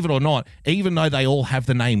 And believe it or not, even though they all have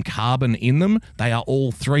the name carbon in them, they are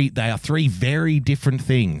three very different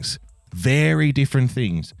things. Very different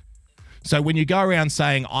things. So when you go around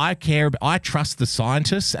saying, I trust the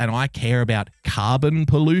scientists and I care about carbon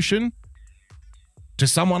pollution, to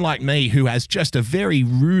someone like me who has just a very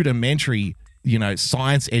rudimentary,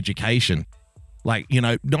 science education, like,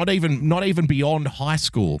 not even beyond high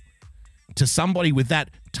school, to somebody with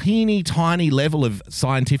that teeny tiny level of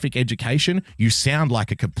scientific education, you sound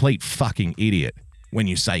like a complete fucking idiot when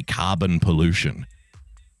you say carbon pollution.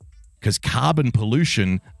 Because carbon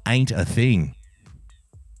pollution ain't a thing.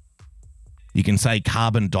 You can say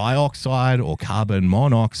carbon dioxide or carbon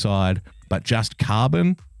monoxide, but just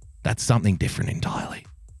carbon, that's something different entirely.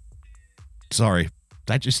 Sorry,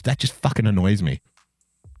 that just fucking annoys me.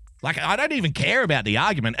 Like, I don't even care about the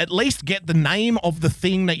argument. At least get the name of the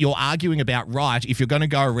thing that you're arguing about right if you're going to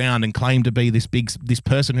go around and claim to be this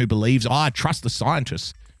person who believes, I trust the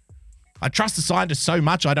scientists. I trust the scientists so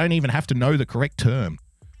much I don't even have to know the correct term.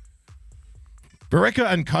 Barreca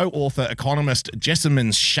and co-author economist Jessamine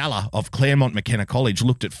Schaller of Claremont McKenna College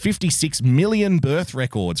looked at 56 million birth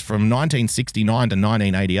records from 1969 to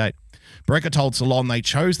 1988. Barreca told Salon they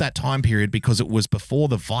chose that time period because it was before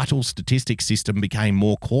the vital statistics system became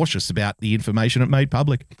more cautious about the information it made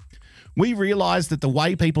public. We realised that the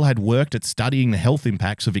way people had worked at studying the health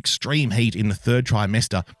impacts of extreme heat in the third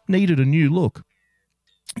trimester needed a new look.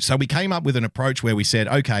 So we came up with an approach where we said,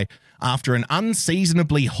 okay, after an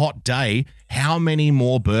unseasonably hot day, how many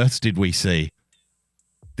more births did we see?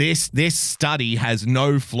 This study has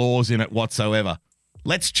no flaws in it whatsoever.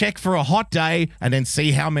 Let's check for a hot day and then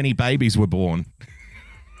see how many babies were born.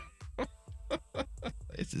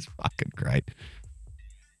 This is fucking great.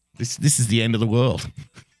 This is the end of the world.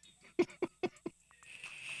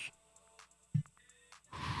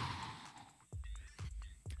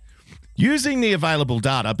 Using the available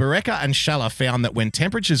data, Bareka and Schaller found that when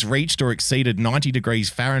temperatures reached or exceeded 90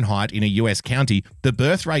 degrees Fahrenheit in a US county, the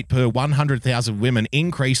birth rate per 100,000 women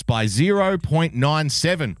increased by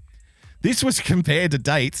 0.97. This was compared to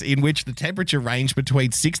dates in which the temperature ranged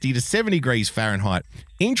between 60 to 70 degrees Fahrenheit.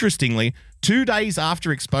 Interestingly, 2 days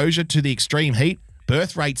after exposure to the extreme heat,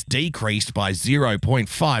 birth rates decreased by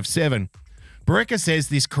 0.57. Bareka says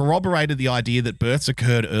this corroborated the idea that births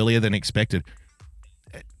occurred earlier than expected.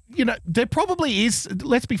 You know, there probably is,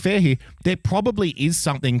 let's be fair here, there probably is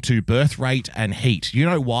something to birth rate and heat. You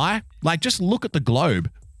know why? Like, just look at the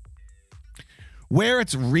globe. Where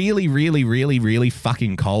it's really, really, really, really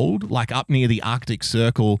fucking cold, like up near the Arctic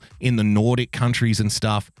Circle, in the Nordic countries and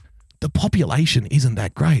stuff, the population isn't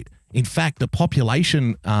that great. In fact, the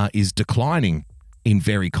population is declining in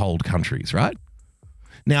very cold countries, right?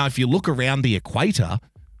 Now, if you look around the equator,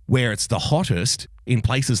 where it's the hottest, in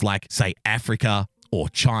places like, say, Africa or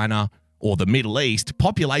China or the Middle East,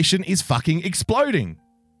 population is fucking exploding.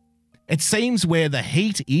 It seems where the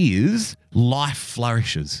heat is, life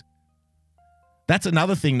flourishes. That's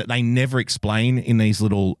another thing that they never explain in these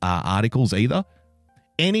little articles either.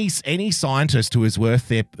 Any scientist who is worth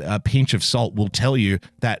their pinch of salt will tell you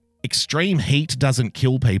that extreme heat doesn't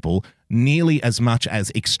kill people nearly as much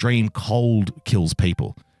as extreme cold kills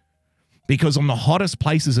people. Because on the hottest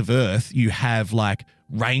places of Earth, you have like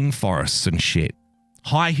rainforests and shit.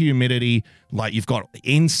 High humidity, like you've got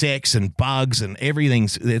insects and bugs and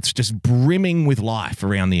it's just brimming with life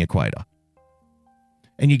around the equator.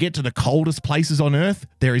 And you get to the coldest places on Earth,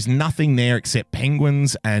 there is nothing there except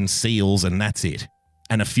penguins and seals, and that's it.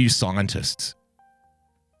 And a few scientists.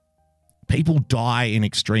 People die in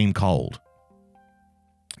extreme cold.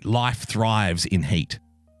 Life thrives in heat.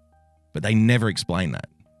 But they never explain that.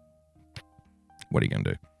 What are you going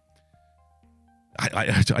to do?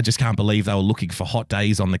 I just can't believe they were looking for hot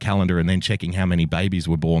days on the calendar and then checking how many babies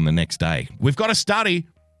were born the next day. We've got a study.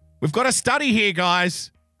 We've got a study here,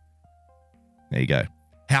 guys. There you go.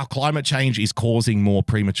 How climate change is causing more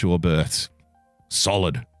premature births.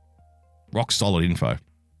 Solid. Rock solid info.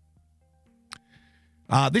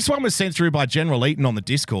 This one was sent through by General Eaton on the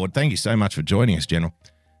Discord. Thank you so much for joining us, General.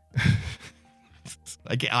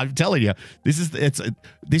 I'm telling you, this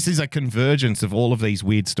is a convergence of all of these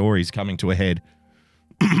weird stories coming to a head.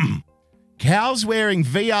 Cows wearing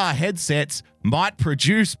VR headsets might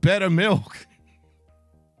produce better milk.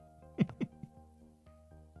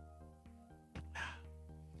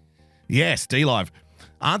 Yes, D-Live.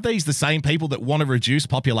 Aren't these the same people that want to reduce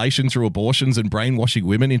population through abortions and brainwashing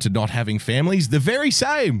women into not having families? The very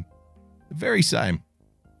same. The very same.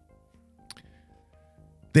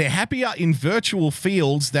 They're happier in virtual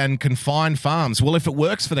fields than confined farms. Well, if it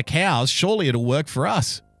works for the cows, surely it'll work for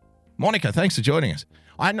us. Monica, thanks for joining us.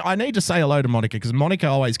 I need to say hello to Monica because Monica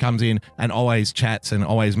always comes in and always chats and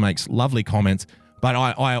always makes lovely comments. But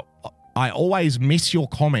I always miss your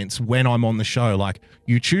comments when I'm on the show. Like,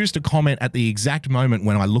 you choose to comment at the exact moment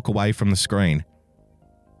when I look away from the screen.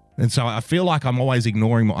 And so I feel like I'm always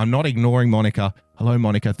ignoring. I'm not ignoring Monica. Hello,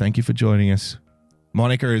 Monica. Thank you for joining us.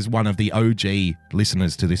 Monica is one of the OG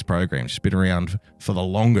listeners to this program. She's been around for the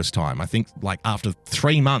longest time. I think like after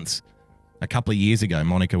 3 months, a couple of years ago,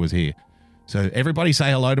 Monica was here. So everybody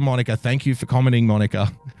say hello to Monica. Thank you for commenting,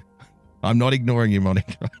 Monica. I'm not ignoring you,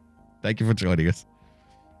 Monica. Thank you for joining us.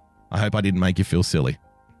 I hope I didn't make you feel silly.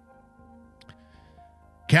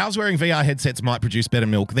 Cows wearing VR headsets might produce better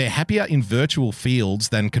milk. They're happier in virtual fields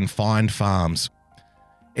than confined farms.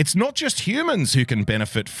 It's not just humans who can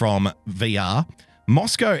benefit from VR.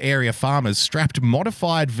 Moscow area farmers strapped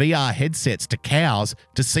modified VR headsets to cows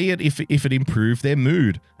to see if it improved their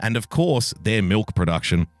mood and, of course, their milk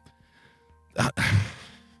production.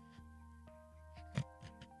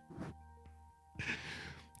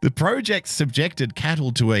 The project subjected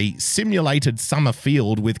cattle to a simulated summer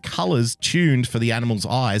field with colours tuned for the animals'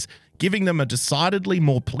 eyes, giving them a decidedly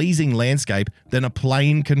more pleasing landscape than a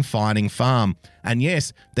plain confining farm. And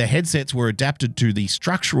yes, the headsets were adapted to the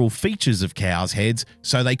structural features of cows' heads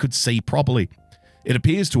so they could see properly. It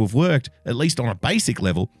appears to have worked, at least on a basic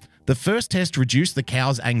level. The first test reduced the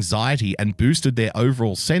cows' anxiety and boosted their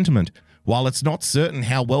overall sentiment. While it's not certain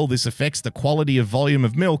how well this affects the quality of volume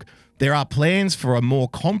of milk, there are plans for a more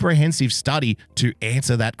comprehensive study to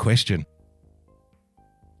answer that question.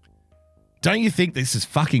 Don't you think this is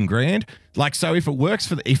fucking grand? Like, so if it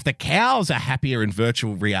works if the cows are happier in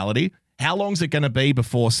virtual reality, how long is it going to be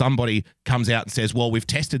before somebody comes out and says, well, we've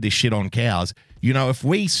tested this shit on cows? You know, if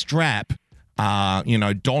we strap,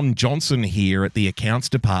 Don Johnson here at the accounts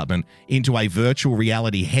department into a virtual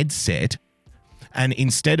reality headset, and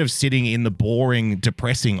instead of sitting in the boring,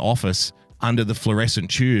 depressing office under the fluorescent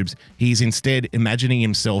tubes. He's instead imagining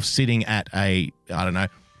himself sitting at a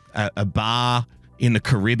bar in the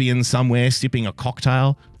Caribbean somewhere, sipping a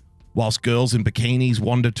cocktail, whilst girls in bikinis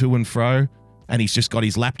wander to and fro, and he's just got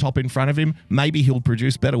his laptop in front of him. Maybe he'll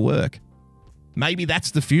produce better work. Maybe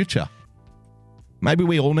that's the future. Maybe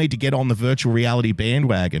we all need to get on the virtual reality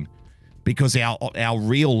bandwagon, because our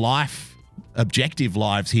real life, objective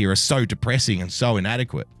lives here are so depressing and so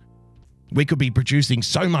inadequate. We could be producing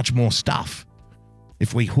so much more stuff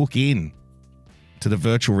if we hook in to the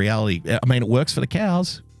virtual reality. I mean, it works for the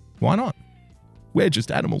cows. Why not? We're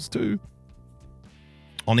just animals too.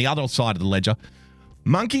 On the other side of the ledger,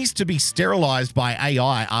 monkeys to be sterilized by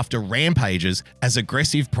AI after rampages as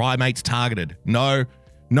aggressive primates targeted. No,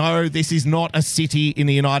 this is not a city in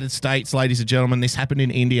the United States, ladies and gentlemen. This happened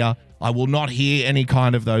in India. I will not hear any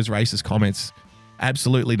kind of those racist comments.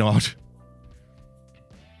 Absolutely not.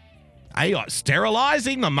 AI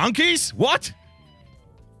sterilizing the monkeys? What?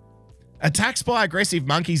 Attacks by aggressive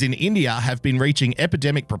monkeys in India have been reaching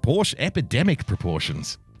epidemic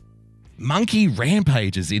proportions. Monkey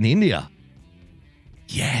rampages in India.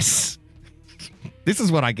 Yes. This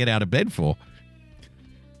is what I get out of bed for.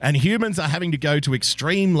 And humans are having to go to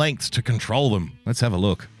extreme lengths to control them. Let's have a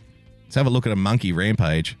look. Let's have a look at a monkey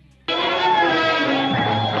rampage.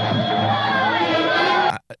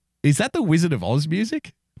 Is that the Wizard of Oz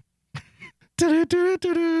music?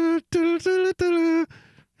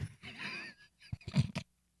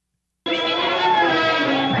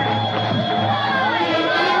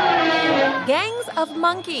 Gangs of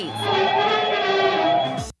monkeys.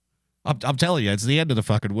 I'm telling you, it's the end of the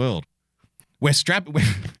fucking world. We're strapped.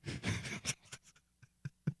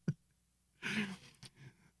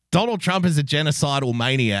 Donald Trump is a genocidal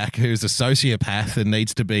maniac who's a sociopath and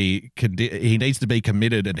needs to be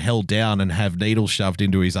committed and held down and have needles shoved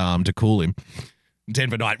into his arm to cool him.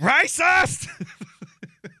 Denver Knight, racist!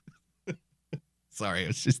 Sorry, it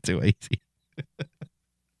was just too easy.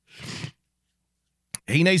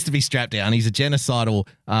 He needs to be strapped down. He's a genocidal,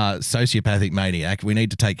 sociopathic maniac. We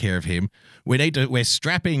need to take care of him. We're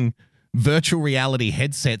strapping virtual reality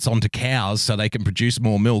headsets onto cows so they can produce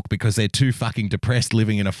more milk because they're too fucking depressed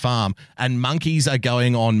living in a farm. And monkeys are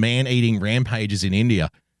going on man-eating rampages in India.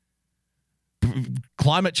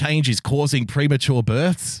 Climate change is causing premature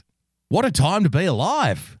births. What a time to be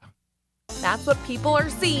alive. That's what people are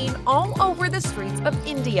seeing all over the streets of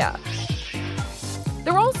India.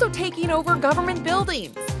 They're also taking over government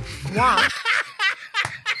buildings. Wow.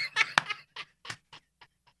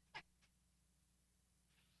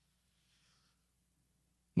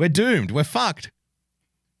 We're doomed. We're fucked.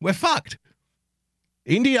 We're fucked.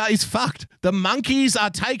 India is fucked. The monkeys are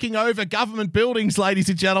taking over government buildings, ladies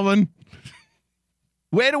and gentlemen.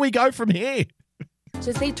 Where do we go from here?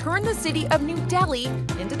 As they turn the city of New Delhi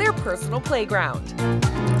into their personal playground.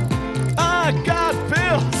 Ah, God,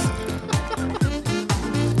 Bills!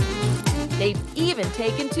 They've even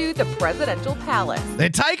taken to the presidential palace. They're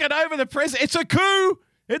taking over the president. It's a coup.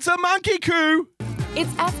 It's a monkey coup.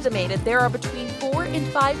 It's estimated there are between 4,000 and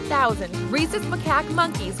 5,000 rhesus macaque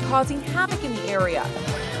monkeys causing havoc in the area.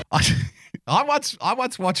 I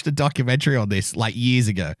once watched a documentary on this like years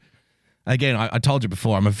ago. Again, I told you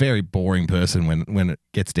before, I'm a very boring person when it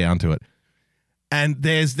gets down to it. And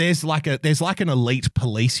there's like an elite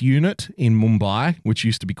police unit in Mumbai, which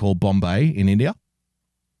used to be called Bombay in India.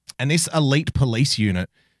 And this elite police unit,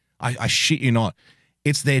 I shit you not,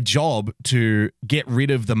 it's their job to get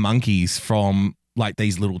rid of the monkeys from like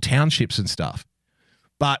these little townships and stuff.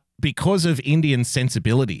 But because of Indian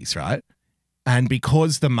sensibilities, right? And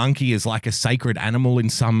because the monkey is like a sacred animal in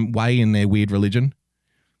some way in their weird religion,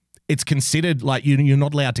 it's considered like you're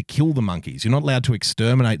not allowed to kill the monkeys. You're not allowed to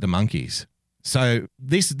exterminate the monkeys. So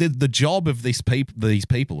the job of these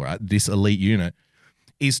people, right, this elite unit,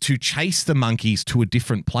 is to chase the monkeys to a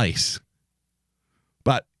different place.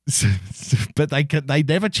 But they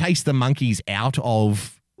never chase the monkeys out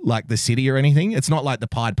of like the city or anything. It's not like the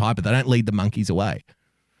Pied Piper. They don't lead the monkeys away.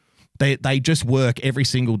 They just work every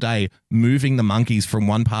single day moving the monkeys from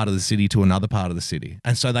one part of the city to another part of the city.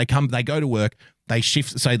 And so they go to work, they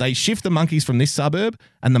shift the monkeys from this suburb,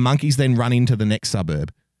 and the monkeys then run into the next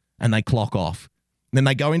suburb and they clock off. Then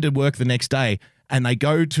they go into work the next day and they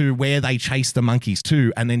go to where they chase the monkeys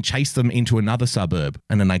to and then chase them into another suburb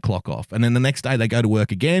and then they clock off. And then the next day they go to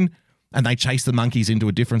work again and they chase the monkeys into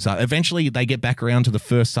a different suburb. Eventually they get back around to the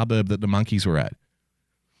first suburb that the monkeys were at.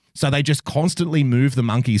 So they just constantly move the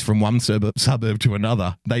monkeys from one suburb to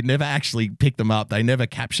another. They never actually pick them up. They never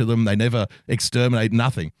capture them. They never exterminate,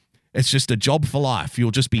 nothing. It's just a job for life.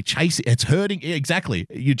 You'll just be chasing. It's herding. Exactly.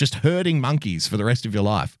 You're just herding monkeys for the rest of your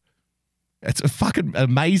life. It's fucking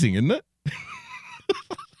amazing, isn't it?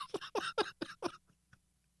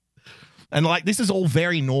 And like, this is all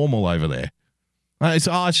very normal over there.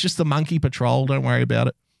 It's just the monkey patrol. Don't worry about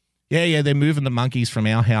it. Yeah, they're moving the monkeys from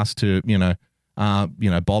our house to,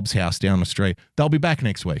 Bob's house down the street. They'll be back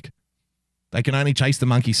next week. They can only chase the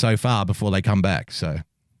monkeys so far before they come back, so.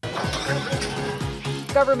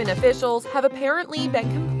 Government officials have apparently been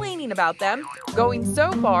complaining about them, going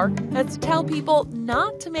so far as to tell people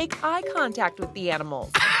not to make eye contact with the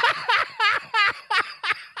animals.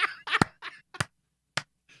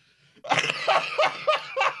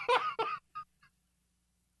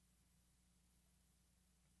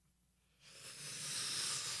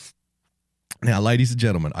 Now, ladies and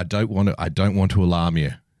gentlemen, I don't want to alarm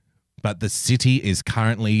you, but the city is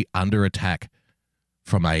currently under attack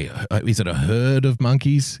from is it a herd of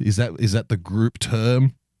monkeys? Is that the group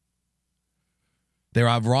term? There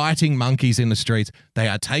are rioting monkeys in the streets. They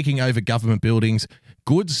are taking over government buildings.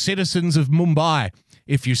 Good citizens of Mumbai,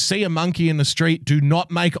 if you see a monkey in the street, do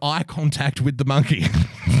not make eye contact with the monkey.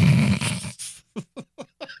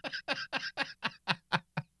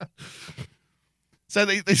 So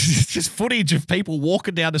this is just footage of people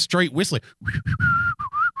walking down the street whistling.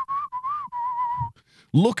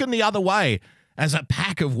 Looking the other way as a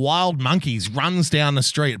pack of wild monkeys runs down the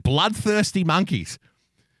street. Bloodthirsty monkeys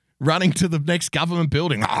running to the next government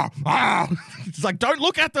building. It's like, don't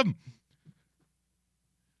look at them.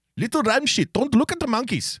 Little ram shit, don't look at the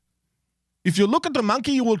monkeys. If you look at the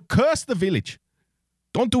monkey, you will curse the village.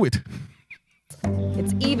 Don't do it.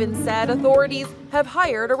 It's even said authorities have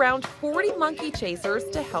hired around 40 monkey chasers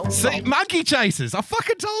to help. See, monkey chasers, I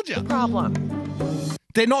fucking told you. Problem.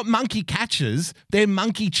 They're not monkey catchers, they're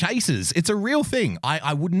monkey chasers. It's a real thing.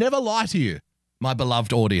 I would never lie to you, my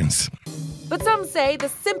beloved audience. But some say the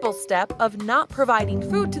simple step of not providing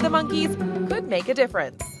food to the monkeys could make a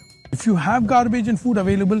difference. If you have garbage and food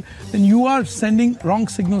available, then you are sending wrong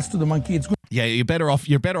signals to the monkey. It's good. Yeah, you're better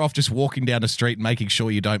off just walking down the street and making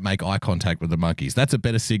sure you don't make eye contact with the monkeys. That's a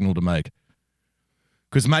better signal to make.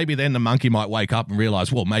 Because maybe then the monkey might wake up and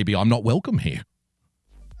realize, well, maybe I'm not welcome here.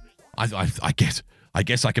 I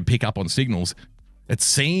guess I can pick up on signals. It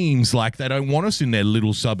seems like they don't want us in their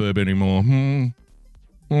little suburb anymore.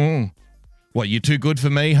 What, you too good for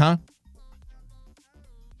me, huh?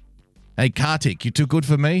 Hey, Kartik, you too good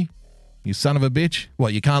for me? You son of a bitch.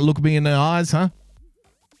 What, you can't look me in the eyes, huh?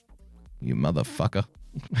 You motherfucker.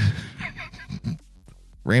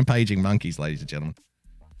 Rampaging monkeys, ladies and gentlemen.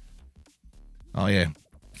 Oh, yeah.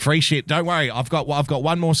 Free shit. Don't worry. I've got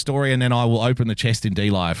one more story and then I will open the chest in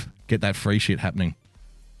D Live. Get that free shit happening.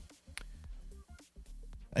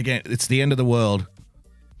 Again, it's the end of the world.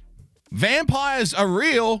 Vampires are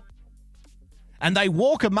real and they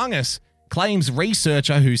walk among us, claims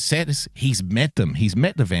researcher who says he's met them. He's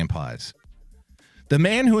met the vampires. The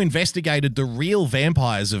man who investigated the real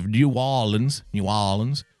vampires of New Orleans,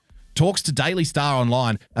 talks to Daily Star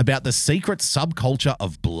Online about the secret subculture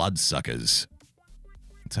of bloodsuckers.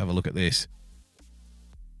 Let's have a look at this.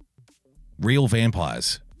 Real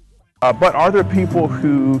vampires. But are there people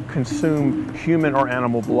who consume human or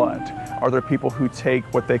animal blood? Are there people who take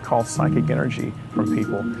what they call psychic energy from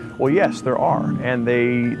people? Well, yes, there are. And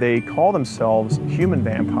they call themselves human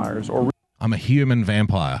vampires. I'm a human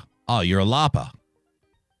vampire. Oh, you're a LARPer.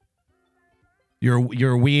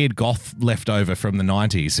 You're a weird goth leftover from the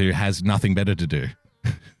 90s who has nothing better to do.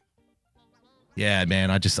 Yeah, man,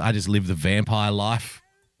 I just live the vampire life.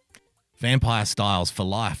 Vampire styles for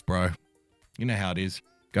life, bro. You know how it is.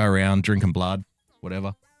 Go around drinking blood,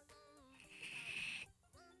 whatever.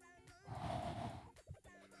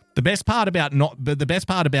 The best part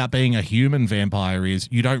about being a human vampire is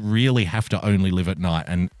you don't really have to only live at night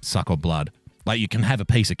and suck on blood. Like, you can have a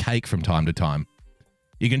piece of cake from time to time.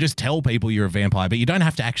 You can just tell people you're a vampire, but you don't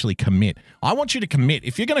have to actually commit. I want you to commit.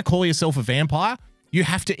 If you're going to call yourself a vampire, you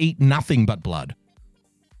have to eat nothing but blood.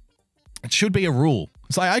 It should be a rule.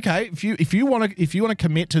 It's like, okay, if you want to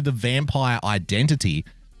commit to the vampire identity,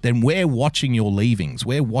 then we're watching your leavings.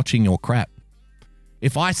 We're watching your crap.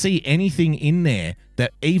 If I see anything in there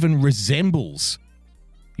that even resembles,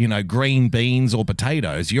 green beans or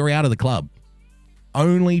potatoes, you're out of the club.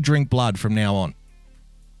 Only drink blood from now on.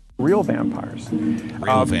 Real vampires.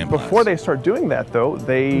 Before they start doing that, though,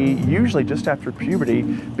 they usually, just after puberty,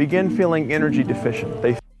 begin feeling energy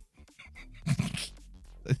deficient.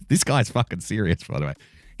 This guy's fucking serious, by the way.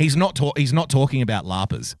 He's not talking about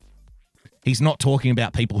LARPers. He's not talking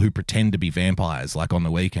about people who pretend to be vampires, like on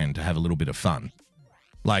the weekend to have a little bit of fun.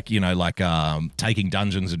 Like, taking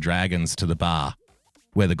Dungeons and Dragons to the bar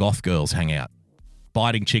where the goth girls hang out.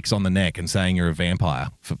 Biting chicks on the neck and saying you're a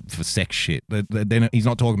vampire for sex shit. Then he's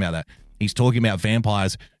not talking about that. He's talking about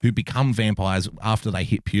vampires who become vampires after they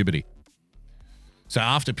hit puberty. So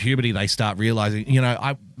after puberty, they start realizing,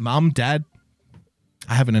 Mum, Dad,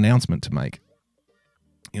 I have an announcement to make.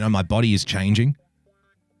 My body is changing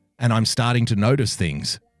and I'm starting to notice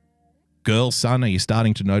things. Girls, son, are you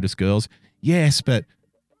starting to notice girls? Yes, but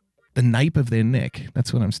the nape of their neck,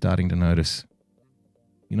 that's what I'm starting to notice.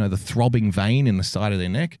 The throbbing vein in the side of their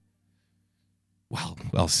neck.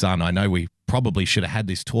 Well, son, I know we probably should have had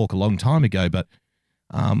this talk a long time ago, but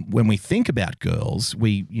when we think about girls,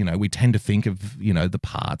 we tend to think of, the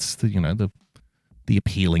parts, the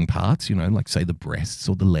appealing parts, like say the breasts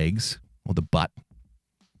or the legs or the butt.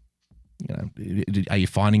 Are you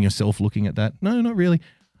finding yourself looking at that? No, not really.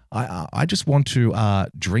 I just want to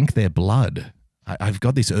drink their blood. I've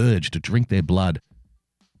got this urge to drink their blood.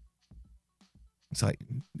 It's like,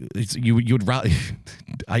 you'd rather,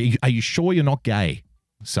 are you sure you're not gay,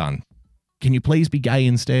 son? Can you please be gay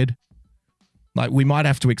instead? Like, we might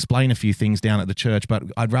have to explain a few things down at the church, but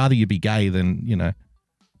I'd rather you be gay than,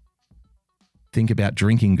 think about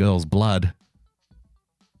drinking girls' blood.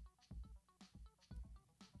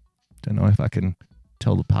 Don't know if I can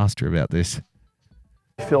tell the pastor about this.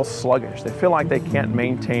 They feel sluggish. They feel like they can't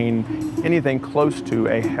maintain anything close to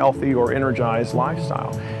a healthy or energized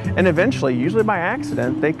lifestyle. And eventually, usually by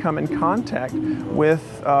accident, they come in contact with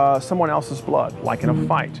someone else's blood, like in a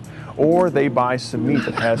fight. Or they buy some meat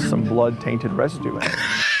that has some blood-tainted residue in it.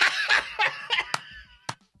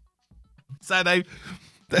 So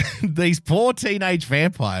these poor teenage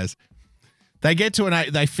vampires, they get to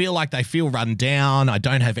they feel run down. I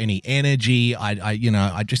don't have any energy.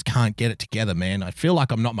 I just can't get it together, man. I feel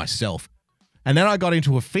like I'm not myself. And then I got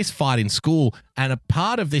into a fist fight in school, and a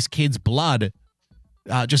part of this kid's blood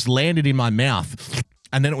just landed in my mouth.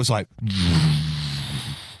 And then it was like,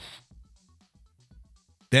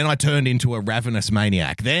 then I turned into a ravenous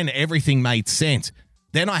maniac. Then everything made sense.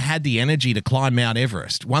 Then I had the energy to climb Mount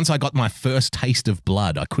Everest. Once I got my first taste of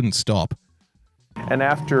blood, I couldn't stop. And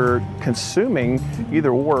after consuming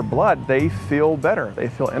either or blood, they feel better. They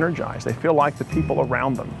feel energized. They feel like the people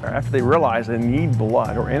around them. After they realize they need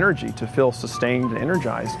blood or energy to feel sustained and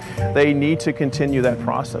energized, they need to continue that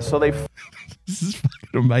process. So they This is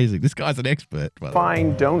fucking amazing. This guy's an expert.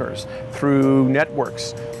 Find donors through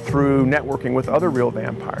networks, through networking with other real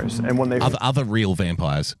vampires. And when they other real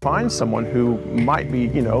vampires find someone who might be,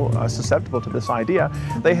 susceptible to this idea,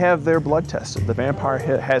 they have their blood tested. The vampire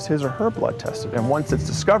has his or her blood tested. And once it's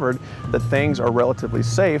discovered that things are relatively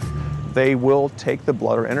safe, they will take the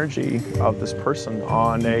blood or energy of this person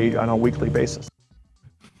on a weekly basis.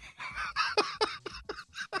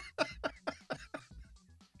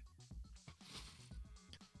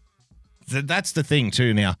 That's the thing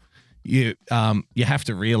too. Now, you have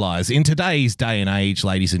to realize in today's day and age,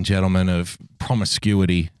 ladies and gentlemen, of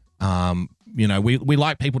promiscuity, we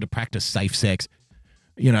like people to practice safe sex.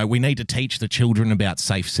 We need to teach the children about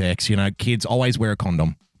safe sex. Kids always wear a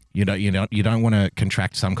condom. You don't want to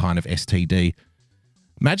contract some kind of STD.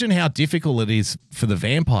 Imagine how difficult it is for the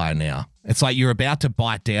vampire now. It's like you're about to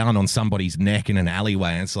bite down on somebody's neck in an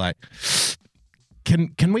alleyway, and it's like,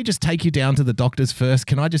 Can we just take you down to the doctors first?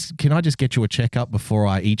 Can I just get you a checkup before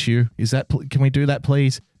I eat you? Can we do that,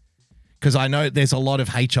 please? Because I know there's a lot of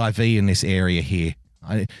HIV in this area here.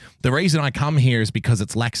 The reason I come here is because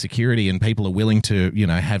it's lax security and people are willing to,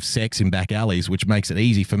 have sex in back alleys, which makes it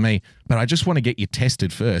easy for me. But I just want to get you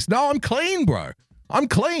tested first. No, I'm clean, bro. I'm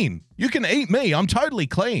clean. You can eat me. I'm totally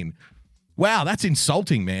clean. Wow, that's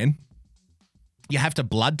insulting, man. You have to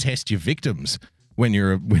blood test your victims when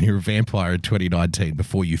you're a vampire in 2019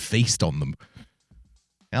 before you feast on them.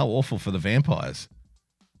 How awful for the vampires.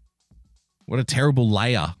 What a terrible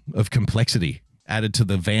layer of complexity added to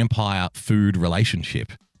the vampire food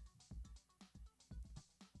relationship.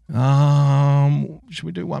 Should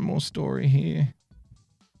we do one more story here?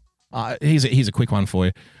 Here's a quick one for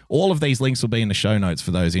you. All of these links will be in the show notes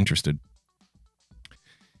for those interested.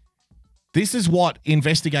 This is what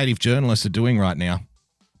investigative journalists are doing right now.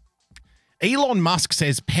 Elon Musk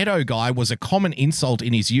says pedo guy was a common insult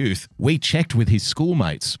in his youth. We checked with his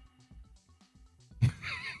schoolmates.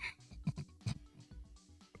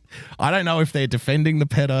 I don't know if they're defending the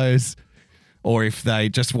pedos or if they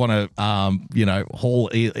just want to, haul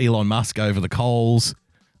Elon Musk over the coals.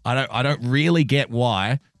 I don't really get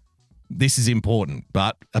why this is important,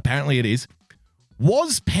 but apparently it is.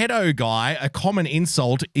 Was pedo guy a common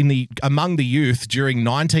insult among the youth during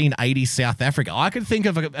 1980 South Africa? I could think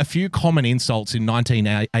of a few common insults in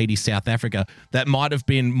 1980 South Africa that might have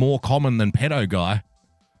been more common than pedo guy.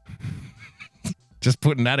 Just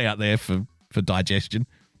putting that out there for digestion.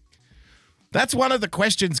 That's one of the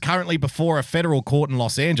questions currently before a federal court in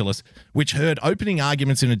Los Angeles, which heard opening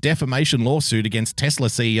arguments in a defamation lawsuit against Tesla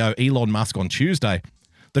CEO Elon Musk on Tuesday.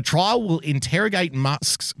 The trial will interrogate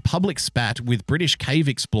Musk's public spat with British cave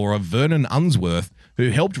explorer Vernon Unsworth, who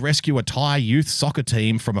helped rescue a Thai youth soccer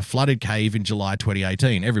team from a flooded cave in July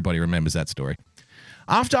 2018. Everybody remembers that story.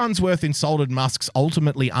 After Unsworth insulted Musk's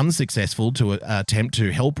ultimately unsuccessful attempt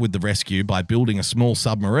to help with the rescue by building a small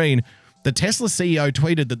submarine, the Tesla CEO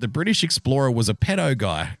tweeted that the British explorer was a pedo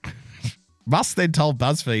guy. Musk then told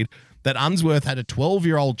BuzzFeed that Unsworth had a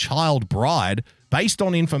 12-year-old child bride based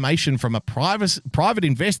on information from a private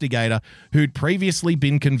investigator who'd previously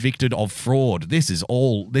been convicted of fraud. This is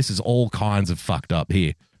all kinds of fucked up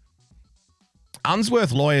here.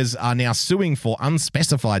 Unsworth lawyers are now suing for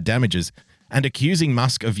unspecified damages and accusing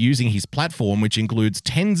Musk of using his platform, which includes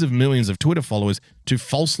tens of millions of Twitter followers, to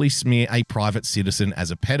falsely smear a private citizen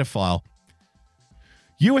as a pedophile.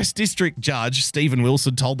 US District Judge Stephen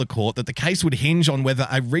Wilson told the court that the case would hinge on whether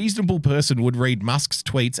a reasonable person would read Musk's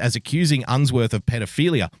tweets as accusing Unsworth of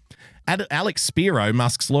pedophilia. Alex Spiro,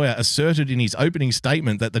 Musk's lawyer, asserted in his opening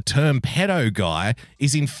statement that the term pedo guy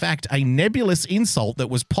is in fact a nebulous insult that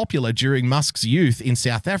was popular during Musk's youth in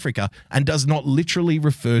South Africa and does not literally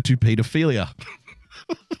refer to pedophilia.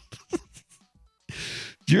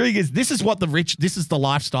 This is the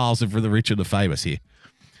lifestyles of the rich and the famous here.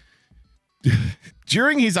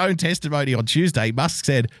 During his own testimony on Tuesday, Musk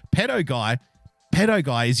said, pedo guy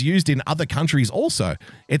is used in other countries also.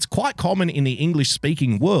 It's quite common in the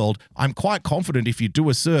English-speaking world. I'm quite confident if you do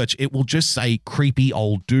a search, it will just say creepy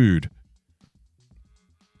old dude.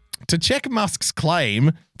 To check Musk's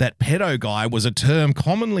claim that pedo guy was a term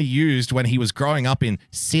commonly used when he was growing up in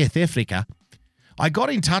South Africa, I got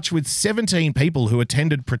in touch with 17 people who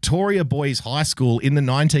attended Pretoria Boys High School in the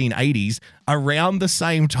 1980s around the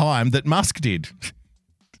same time that Musk did.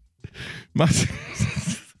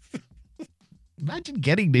 Imagine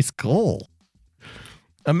getting this call.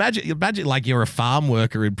 Imagine like you're a farm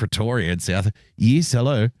worker in Pretoria in South. Yes,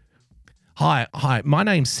 hello. Hi, my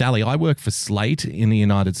name's Sally. I work for Slate in the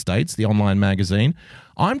United States, the online magazine.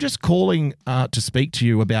 I'm just calling to speak to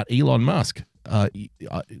you about Elon Musk.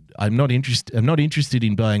 I'm not interested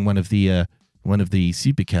in buying one of the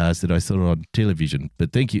supercars that I saw on television,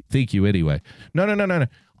 but thank you anyway. No.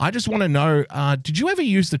 I just want to know, did you ever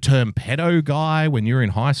use the term pedo guy when you were in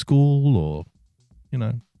high school, or, you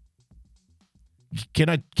know, can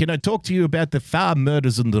I talk to you about the farm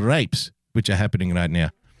murders and the rapes which are happening right now?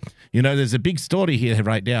 You know, there's a big story here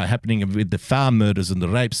right now happening with the farm murders and the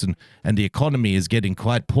rapes, and the economy is getting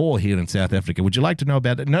quite poor here in South Africa. Would you like to know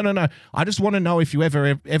about it? No. I just want to know if you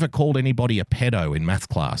ever called anybody a pedo in math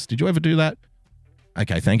class. Did you ever do that?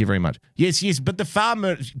 Okay, thank you very much. Yes, but the farm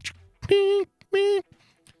murders...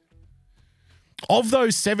 Of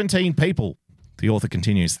those 17 people, the author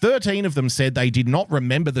continues, 13 of them said they did not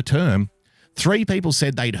remember the term. 3 people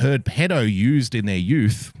said they'd heard pedo used in their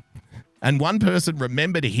youth. And 1 person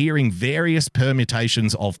remembered hearing various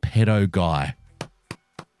permutations of pedo guy.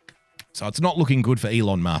 So it's not looking good for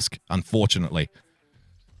Elon Musk, unfortunately.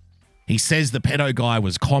 He says the pedo guy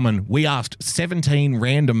was common. We asked 17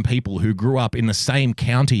 random people who grew up in the same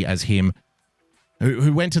county as him,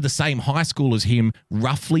 who went to the same high school as him,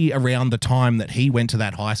 roughly around the time that he went to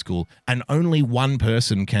that high school, and only 1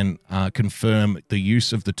 person can confirm the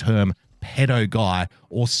use of the term pedo guy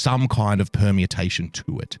or some kind of permutation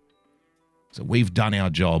to it. So we've done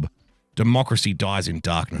our job. Democracy dies in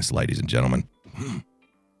darkness, ladies and gentlemen.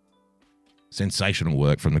 Sensational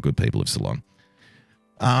work from the good people of Ceylon.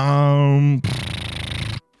 All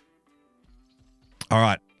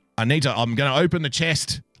right. I'm going to open the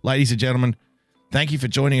chest, ladies and gentlemen. Thank you for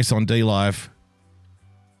joining us on DLive.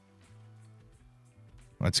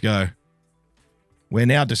 Let's go. We're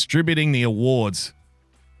now distributing the awards.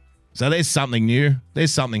 So there's something new.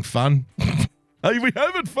 There's something fun. Are we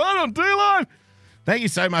having fun on DLive? Thank you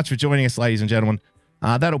so much for joining us, ladies and gentlemen.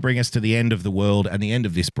 That'll bring us to the end of the world and the end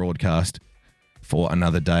of this broadcast for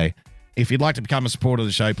another day. If you'd like to become a supporter of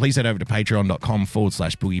the show, please head over to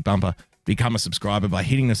patreon.com/Boogie Bumper. Become a subscriber by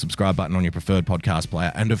hitting the subscribe button on your preferred podcast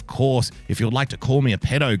player. And of course, if you'd like to call me a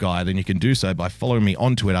pedo guy, then you can do so by following me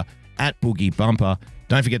on Twitter @Boogie Bumper.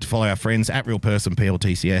 Don't forget to follow our friends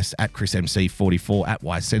 @RealPersonPLTCS, @ChrisMC44,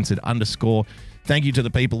 @YCensored_. Thank you to the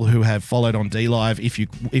people who have followed on DLive. If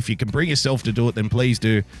you can bring yourself to do it, then please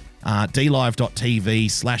do.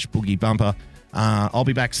 DLive.tv/Boogie Bumper. I'll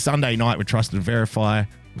be back Sunday night with Trust and Verify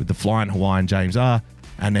with the Flying Hawaiian James R.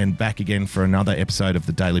 And then back again for another episode of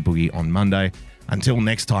the Daily Boogie on Monday. Until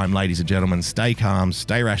next time, ladies and gentlemen, stay calm,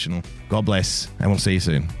 stay rational. God bless, and we'll see you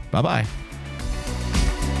soon. Bye-bye.